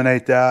trying to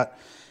eliminate that,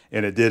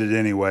 and it did it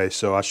anyway.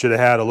 So I should have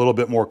had a little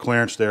bit more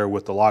clearance there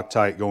with the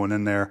Loctite going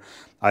in there.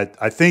 I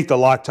think the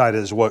Loctite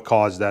is what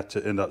caused that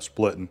to end up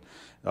splitting,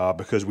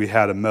 because we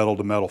had a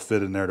metal-to-metal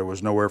fit in there. There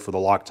was nowhere for the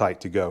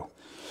Loctite to go.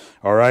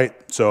 All right,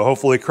 so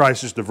hopefully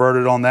crisis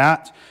diverted on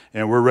that,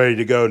 and we're ready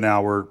to go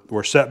now.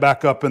 We're set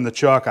back up in the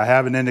chuck. I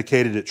haven't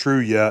indicated it true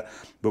yet,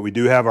 but we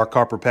do have our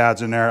copper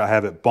pads in there. I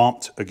have it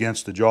bumped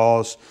against the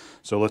jaws,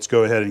 so let's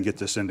go ahead and get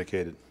this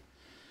indicated.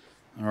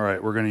 All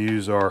right, we're going to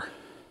use our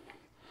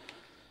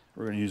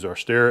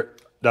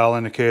Starrett dial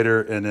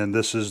indicator, and then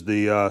this is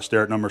the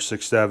Starrett number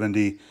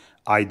 670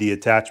 ID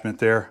attachment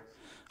there.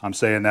 I'm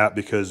saying that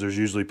because there's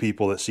usually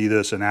people that see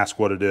this and ask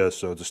what it is.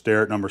 So it's a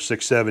Starrett number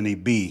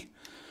 670B.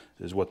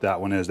 Is what that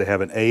one is. They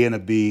have an A and a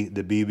B,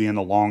 the B being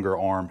the longer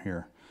arm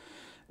here.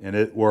 And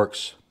it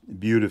works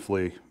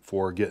beautifully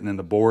for getting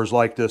into bores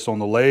like this on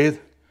the lathe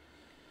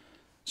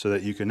so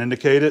that you can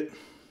indicate it.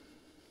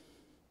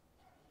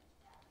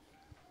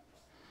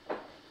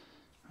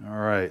 All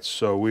right,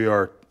 so we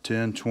are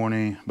 10,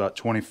 20, about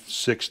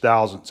 26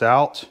 thousandths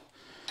out.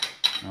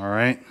 All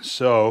right,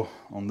 so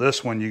on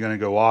this one, you're going to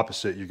go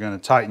opposite. You're going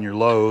to tighten your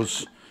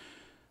lows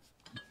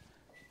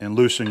and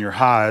loosen your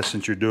highs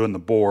since you're doing the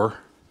bore.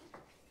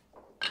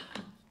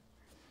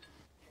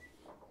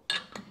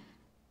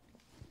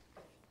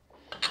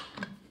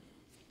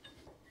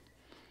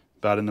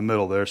 About in the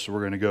middle there. So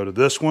we're going to go to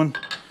this one,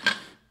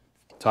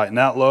 tighten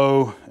that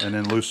low, and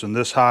then loosen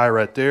this high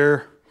right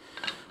there,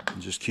 and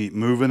just keep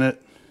moving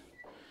it.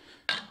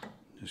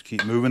 Just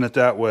keep moving it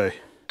that way.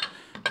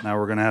 Now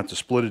we're going to have to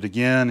split it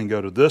again and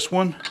go to this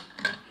one.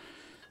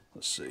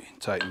 Let's see,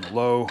 tighten the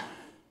low.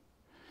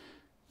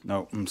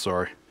 No, I'm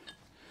sorry.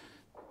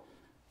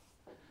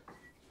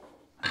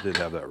 I did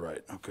have that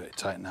right. Okay,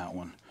 tighten that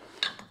one.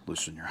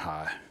 Loosen your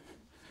high.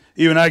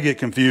 Even I get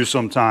confused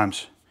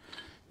sometimes.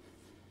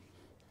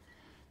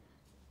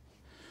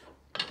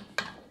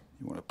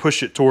 You want to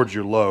push it towards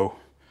your low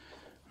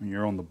when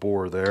you're on the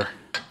bore there.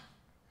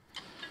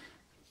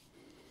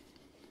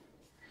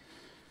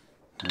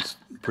 It's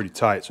pretty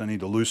tight, so I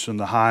need to loosen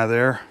the high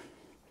there.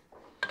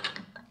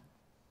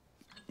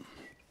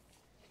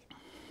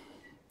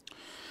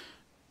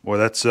 Boy,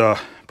 that's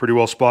pretty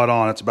well spot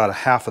on. It's about a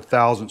 1/2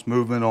 thousandths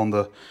movement on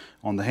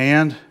the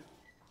hand.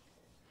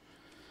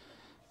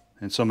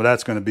 And some of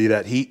that's going to be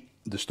that heat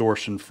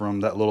distortion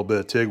from that little bit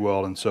of TIG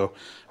welding. So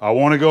I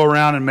want to go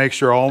around and make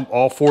sure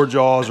all 4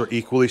 jaws are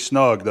equally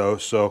snug though.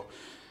 So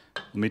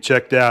let me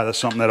check that. That's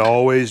something that I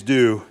always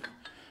do.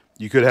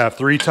 You could have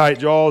 3 tight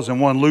jaws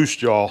and 1 loose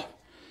jaw.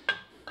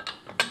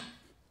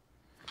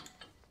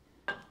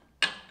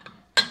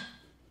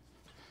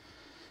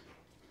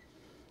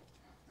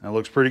 That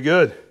looks pretty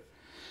good.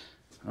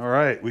 All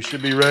right, we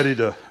should be ready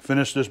to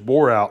finish this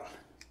bore out.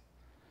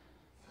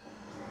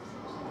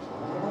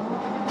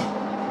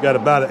 Got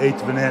about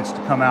 1/8 of an inch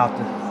to come out.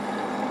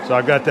 So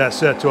I've got that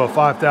set to a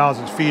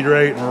 5,000 feed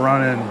rate, and we're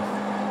running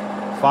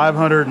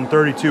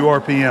 532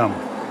 RPM.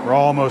 We're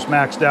almost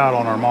maxed out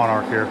on our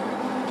Monarch here.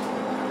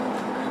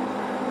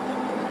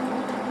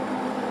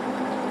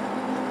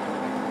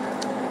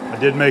 I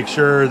did make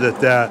sure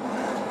that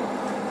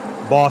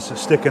boss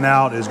that's sticking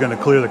out is going to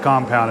clear the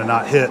compound and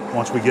not hit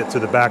once we get to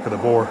the back of the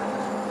bore.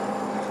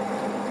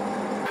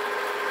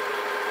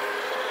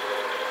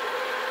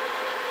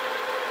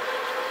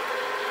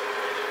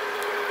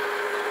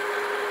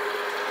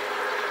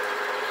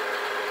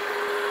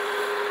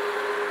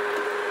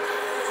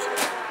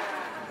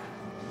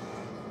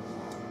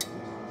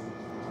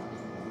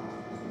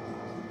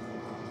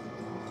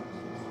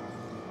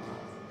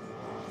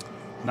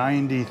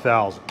 $90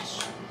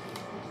 thousandths.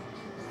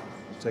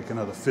 Take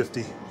another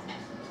 50.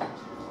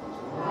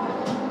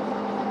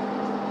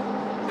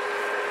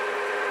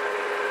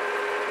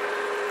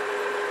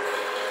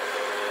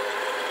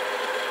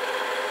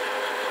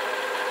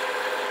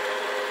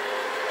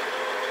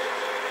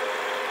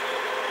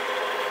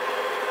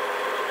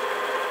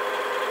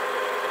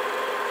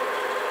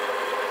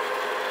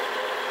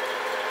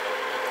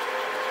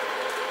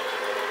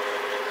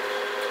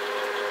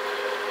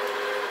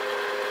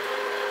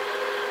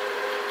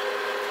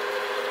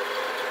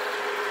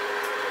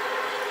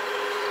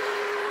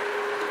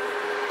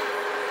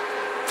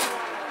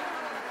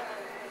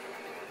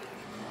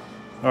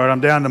 All right,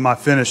 I'm down to my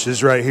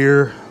finishes right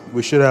here.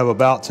 We should have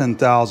about 10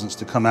 thousandths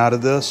to come out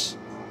of this.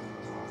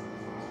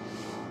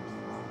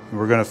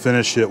 We're going to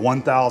finish it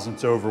 1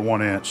 thousandths over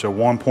 1 inch, so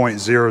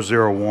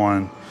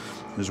 1.001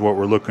 is what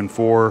we're looking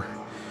for.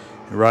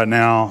 And right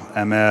now,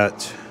 I'm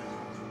at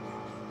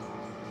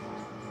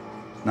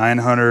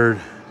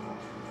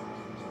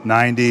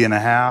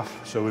 990.5,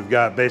 so we've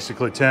got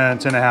basically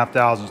 10.5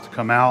 thousandths to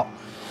come out.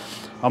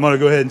 I'm going to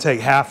go ahead and take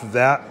half of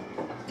that.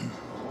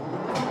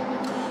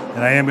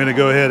 And I am going to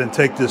go ahead and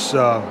take this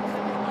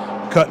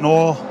cutting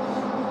oil.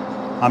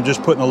 I'm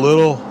just putting a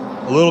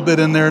little bit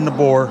in there in the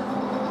bore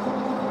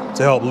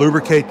to help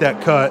lubricate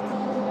that cut.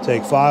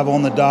 Take 5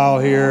 on the dial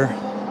here,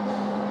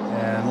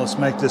 and let's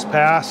make this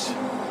pass.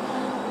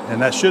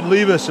 And that should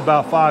leave us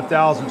about 5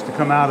 thousandths to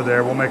come out of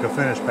there. We'll make a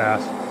finish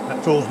pass.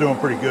 That tool's doing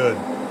pretty good.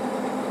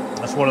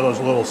 That's one of those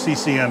little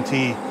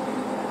CCMT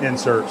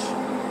inserts.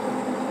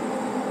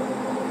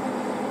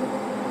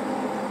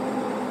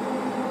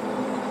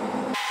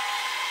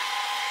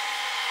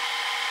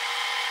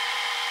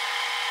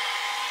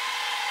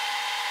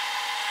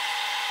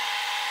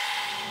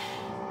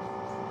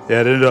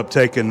 Yeah, it ended up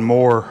taking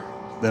more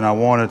than I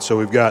wanted, so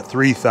we've got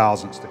 3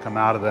 thousandths to come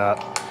out of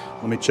that.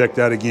 Let me check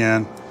that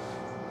again.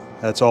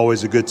 That's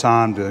always a good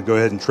time to go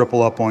ahead and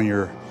triple up on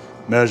your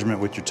measurement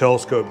with your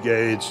telescope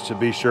gauge to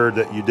be sure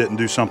that you didn't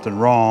do something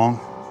wrong.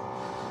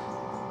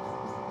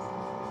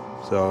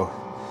 So,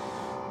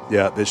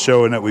 yeah, it's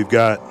showing that we've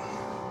got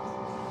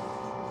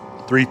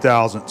 3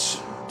 thousandths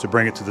to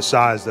bring it to the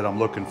size that I'm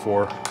looking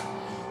for.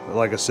 But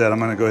like I said, I'm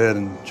going to go ahead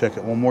and check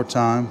it one more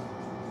time.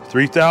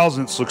 3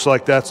 thousandths looks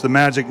like that's the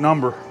magic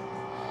number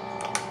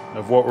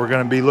of what we're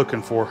going to be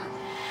looking for.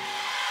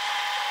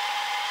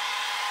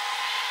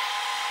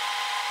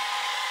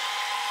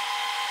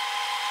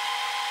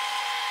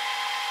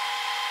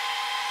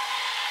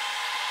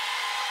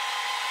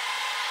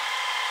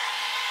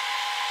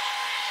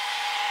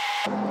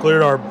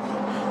 Cleared our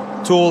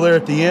tool there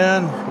at the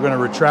end. We're going to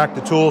retract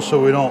the tool so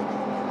we don't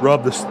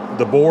rub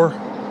the bore.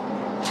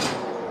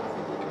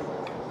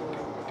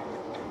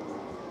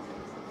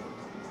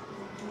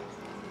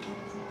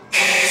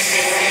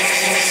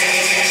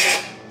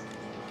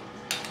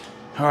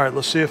 All right,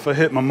 let's see if I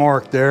hit my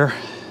mark there.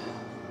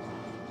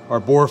 Our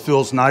bore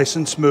feels nice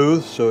and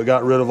smooth, so it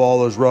got rid of all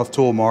those rough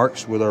tool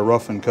marks with our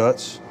roughen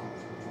cuts.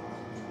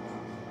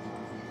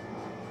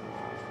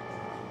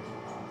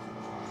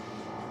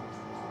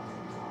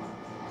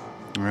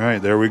 All right,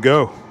 there we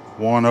go.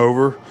 1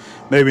 over,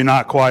 maybe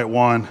not quite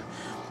 1.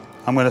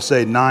 I'm going to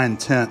say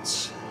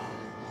 9/10.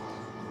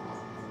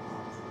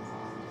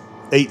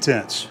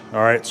 8/10.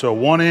 All right, so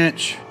 1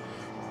 inch,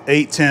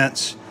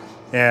 8/10,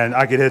 and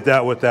I could hit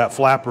that with that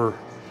flapper,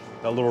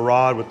 that little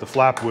rod with the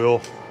flap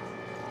wheel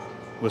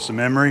with some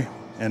emery,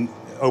 and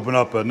open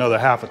up another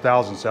 1/2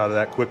 thousandths out of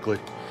that quickly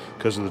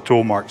because of the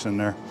tool marks in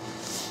there.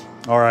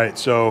 All right,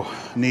 so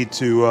need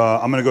to,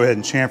 I'm gonna go ahead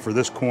and chamfer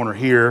this corner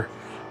here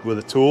with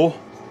a tool.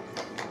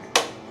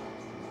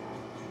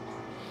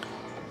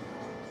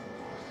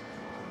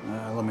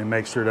 Let me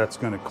make sure that's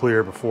gonna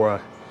clear before I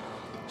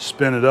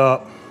spin it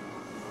up.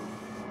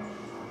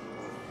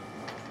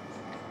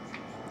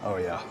 Oh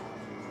yeah,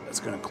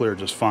 that's gonna clear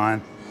just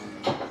fine.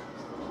 Just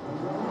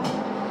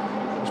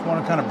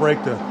wanna kind of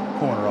break the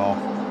corner off.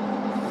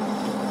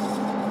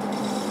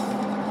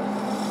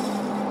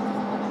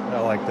 I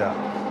like that.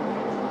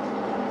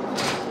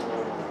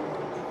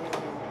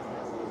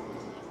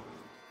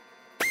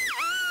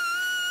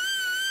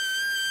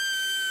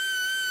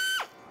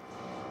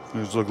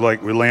 This looked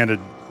like we landed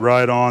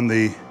right on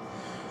the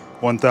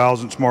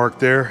 1/1000ths mark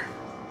there.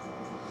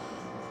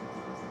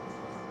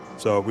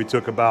 So we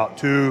took about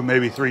 2,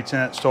 maybe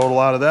 3/10 total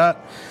out of that,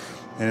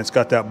 and it's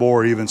got that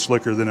bore even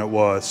slicker than it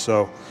was.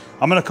 So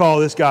I'm gonna call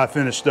this guy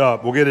finished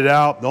up. We'll get it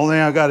out. The only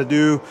thing I gotta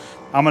do,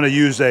 I'm gonna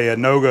use a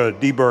Noga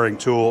deburring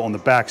tool on the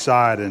back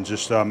side and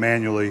just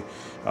manually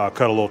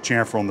cut a little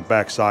chamfer on the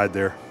back side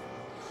there.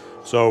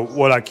 So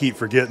what I keep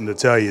forgetting to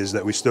tell you is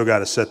that we still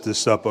gotta set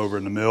this up over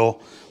in the mill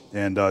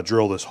and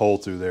drill this hole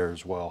through there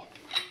as well.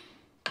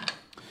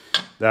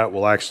 That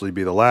will actually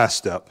be the last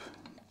step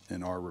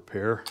in our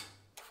repair.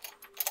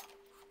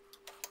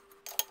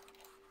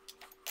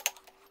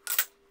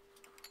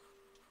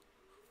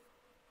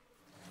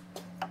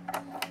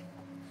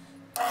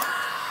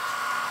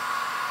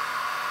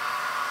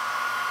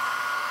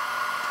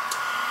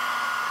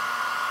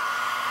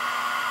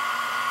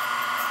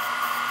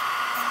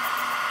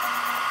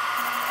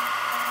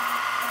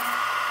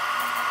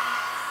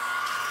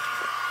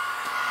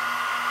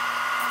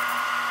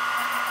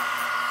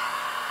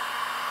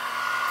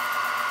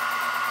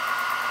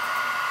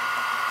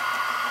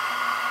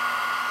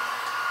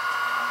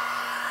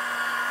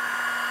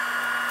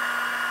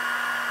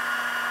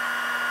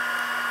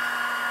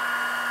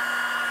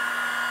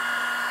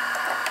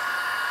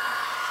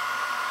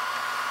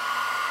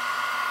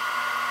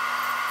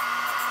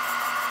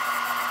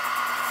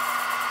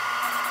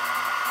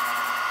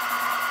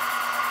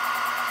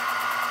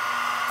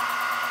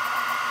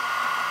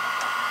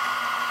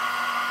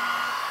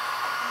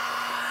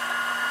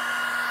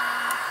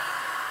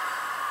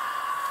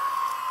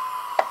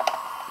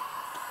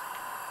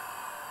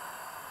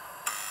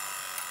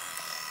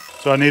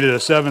 So I needed a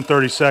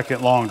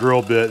 7/32 long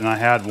drill bit, and I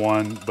had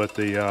one, but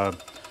the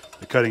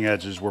cutting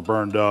edges were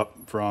burned up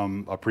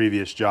from a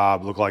previous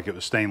job. It looked like it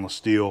was stainless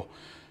steel,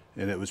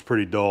 and it was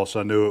pretty dull, so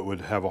I knew it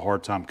would have a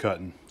hard time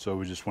cutting. So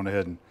we just went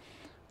ahead and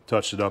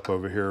touched it up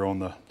over here on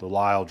the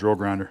Lyle drill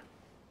grinder.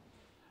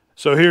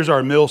 So here's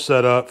our mill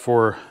setup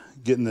for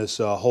getting this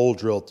hole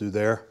drilled through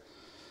there.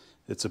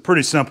 It's a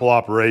pretty simple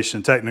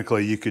operation.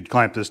 Technically, you could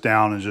clamp this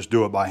down and just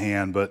do it by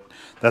hand, but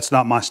that's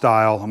not my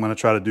style. I'm going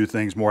to try to do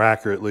things more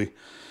accurately.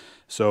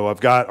 So I've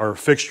got our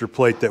fixture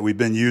plate that we've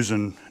been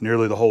using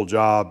nearly the whole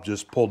job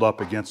just pulled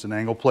up against an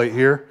angle plate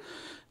here.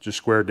 Just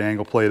squared the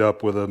angle plate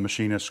up with a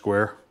machinist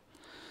square.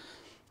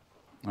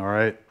 All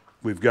right,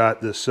 we've got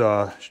this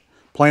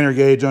planer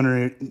gauge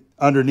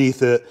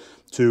underneath it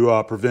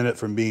to prevent it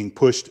from being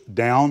pushed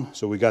down.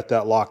 So we got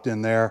that locked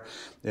in there,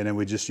 and then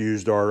we just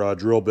used our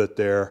drill bit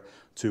there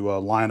to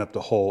line up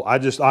the hole. I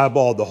just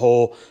eyeballed the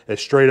hole as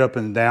straight up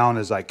and down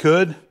as I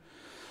could,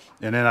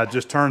 and then I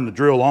just turned the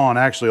drill on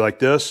actually like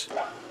this.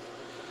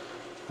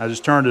 I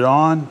just turned it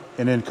on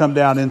and then come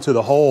down into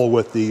the hole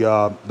with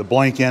the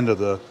blank end of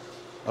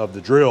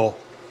the drill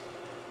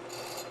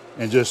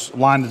and just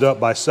lined it up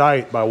by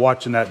sight by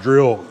watching that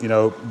drill, you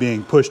know,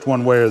 being pushed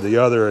one way or the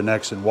other in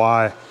X and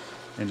Y,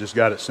 and just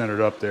got it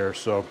centered up there.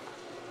 So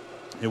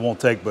it won't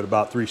take but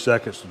about 3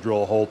 seconds to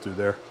drill a hole through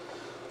there.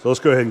 So let's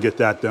go ahead and get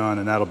that done,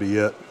 and that'll be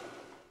it.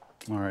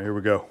 All right, here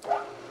we go.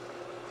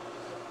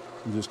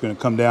 I'm just going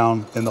to come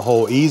down in the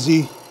hole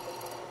easy.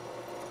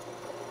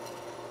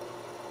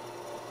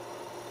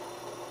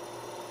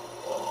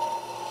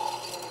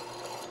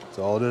 That's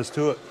all it is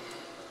to it.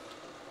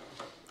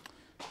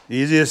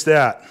 Easy as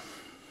that.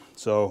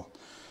 So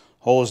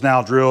hole is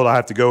now drilled. I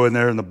have to go in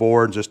there in the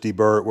bore and just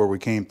deburr it where we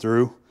came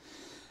through.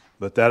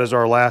 But that is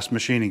our last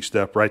machining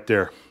step right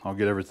there. I'll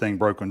get everything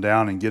broken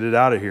down and get it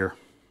out of here.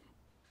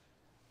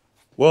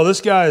 Well,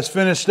 this guy is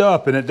finished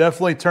up, and it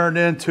definitely turned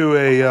into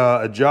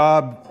a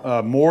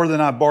job more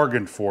than I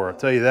bargained for. I'll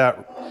tell you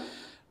that.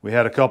 We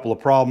had a couple of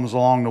problems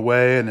along the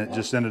way, and it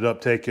just ended up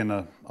taking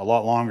a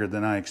lot longer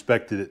than I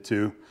expected it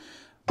to.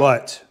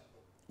 But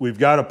we've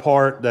got a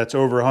part that's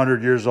over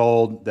 100 years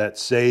old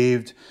that's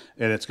saved,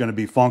 and it's going to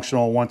be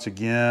functional once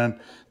again.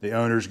 The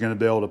owner's going to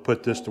be able to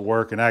put this to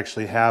work and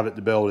actually have it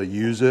to be able to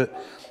use it.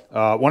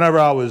 Whenever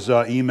I was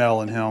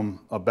emailing him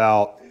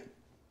about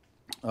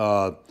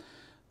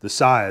the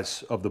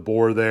size of the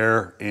bore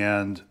there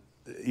and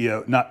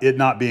it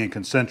not being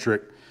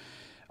concentric,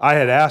 I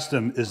had asked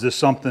him, is this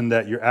something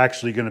that you're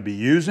actually going to be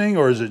using,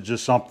 or is it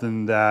just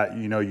something that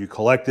you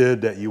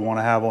collected that you want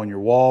to have on your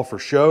wall for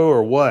show,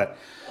 or what?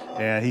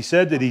 And he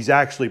said that he's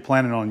actually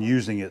planning on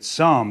using it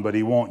some, but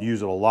he won't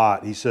use it a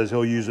lot. He says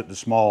he'll use it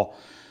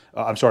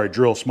to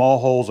drill small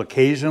holes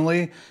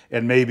occasionally,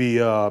 and maybe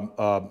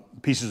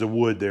pieces of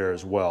wood there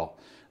as well.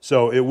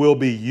 So it will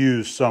be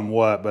used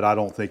somewhat, but I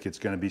don't think it's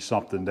going to be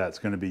something that's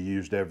going to be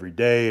used every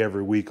day,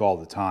 every week, all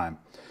the time.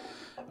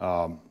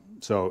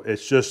 So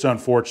it's just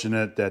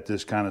unfortunate that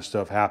this kind of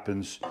stuff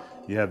happens.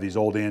 You have these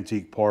old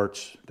antique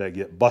parts that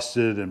get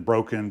busted and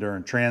broken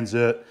during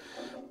transit.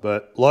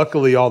 But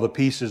luckily all the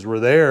pieces were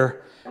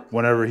there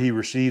whenever he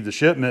received the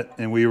shipment,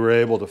 and we were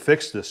able to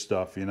fix this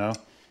stuff, you know.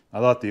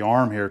 I thought the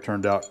arm here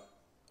turned out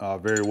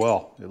very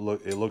well.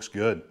 It looks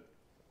good.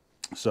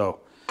 So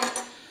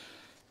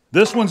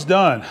this one's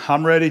done.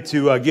 I'm ready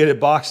to get it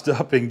boxed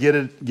up and get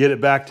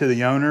it back to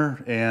the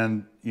owner.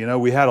 And you know,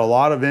 we had a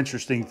lot of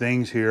interesting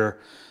things here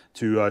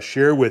to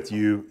share with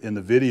you in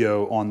the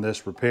video on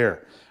this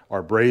repair.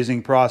 Our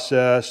brazing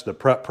process, the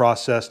prep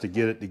process to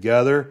get it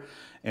together,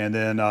 and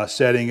then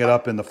setting it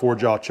up in the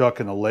 4-jaw chuck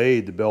and the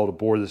lathe to be able to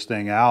bore this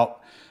thing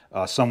out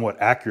somewhat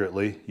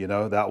accurately. You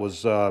know, that was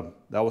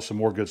some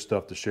more good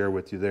stuff to share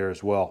with you there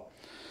as well.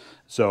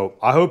 So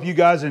I hope you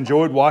guys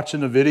enjoyed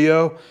watching the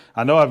video.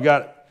 I know I've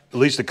got at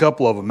least a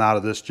couple of them out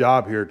of this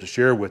job here to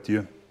share with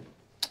you.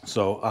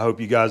 So I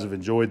hope you guys have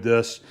enjoyed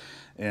this.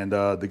 And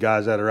the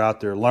guys that are out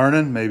there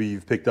learning, maybe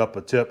you've picked up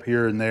a tip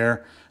here and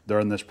there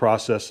during this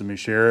process of me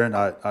sharing.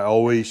 I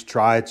always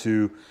try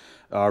to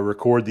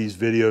record these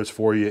videos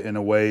for you in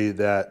a way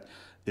that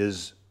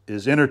is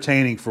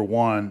entertaining for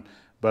one,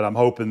 but I'm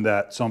hoping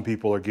that some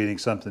people are getting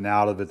something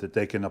out of it that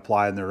they can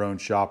apply in their own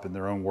shop and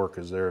their own work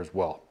is there as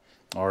well.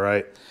 All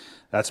right.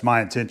 That's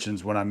my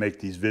intentions when I make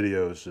these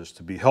videos, is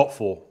to be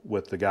helpful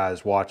with the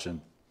guys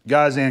watching,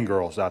 guys and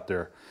girls out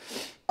there.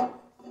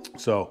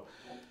 So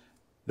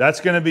that's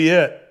going to be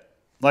it.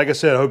 Like I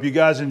said, I hope you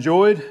guys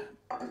enjoyed,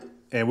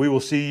 and we will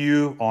see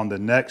you on the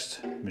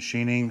next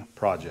machining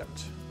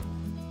project.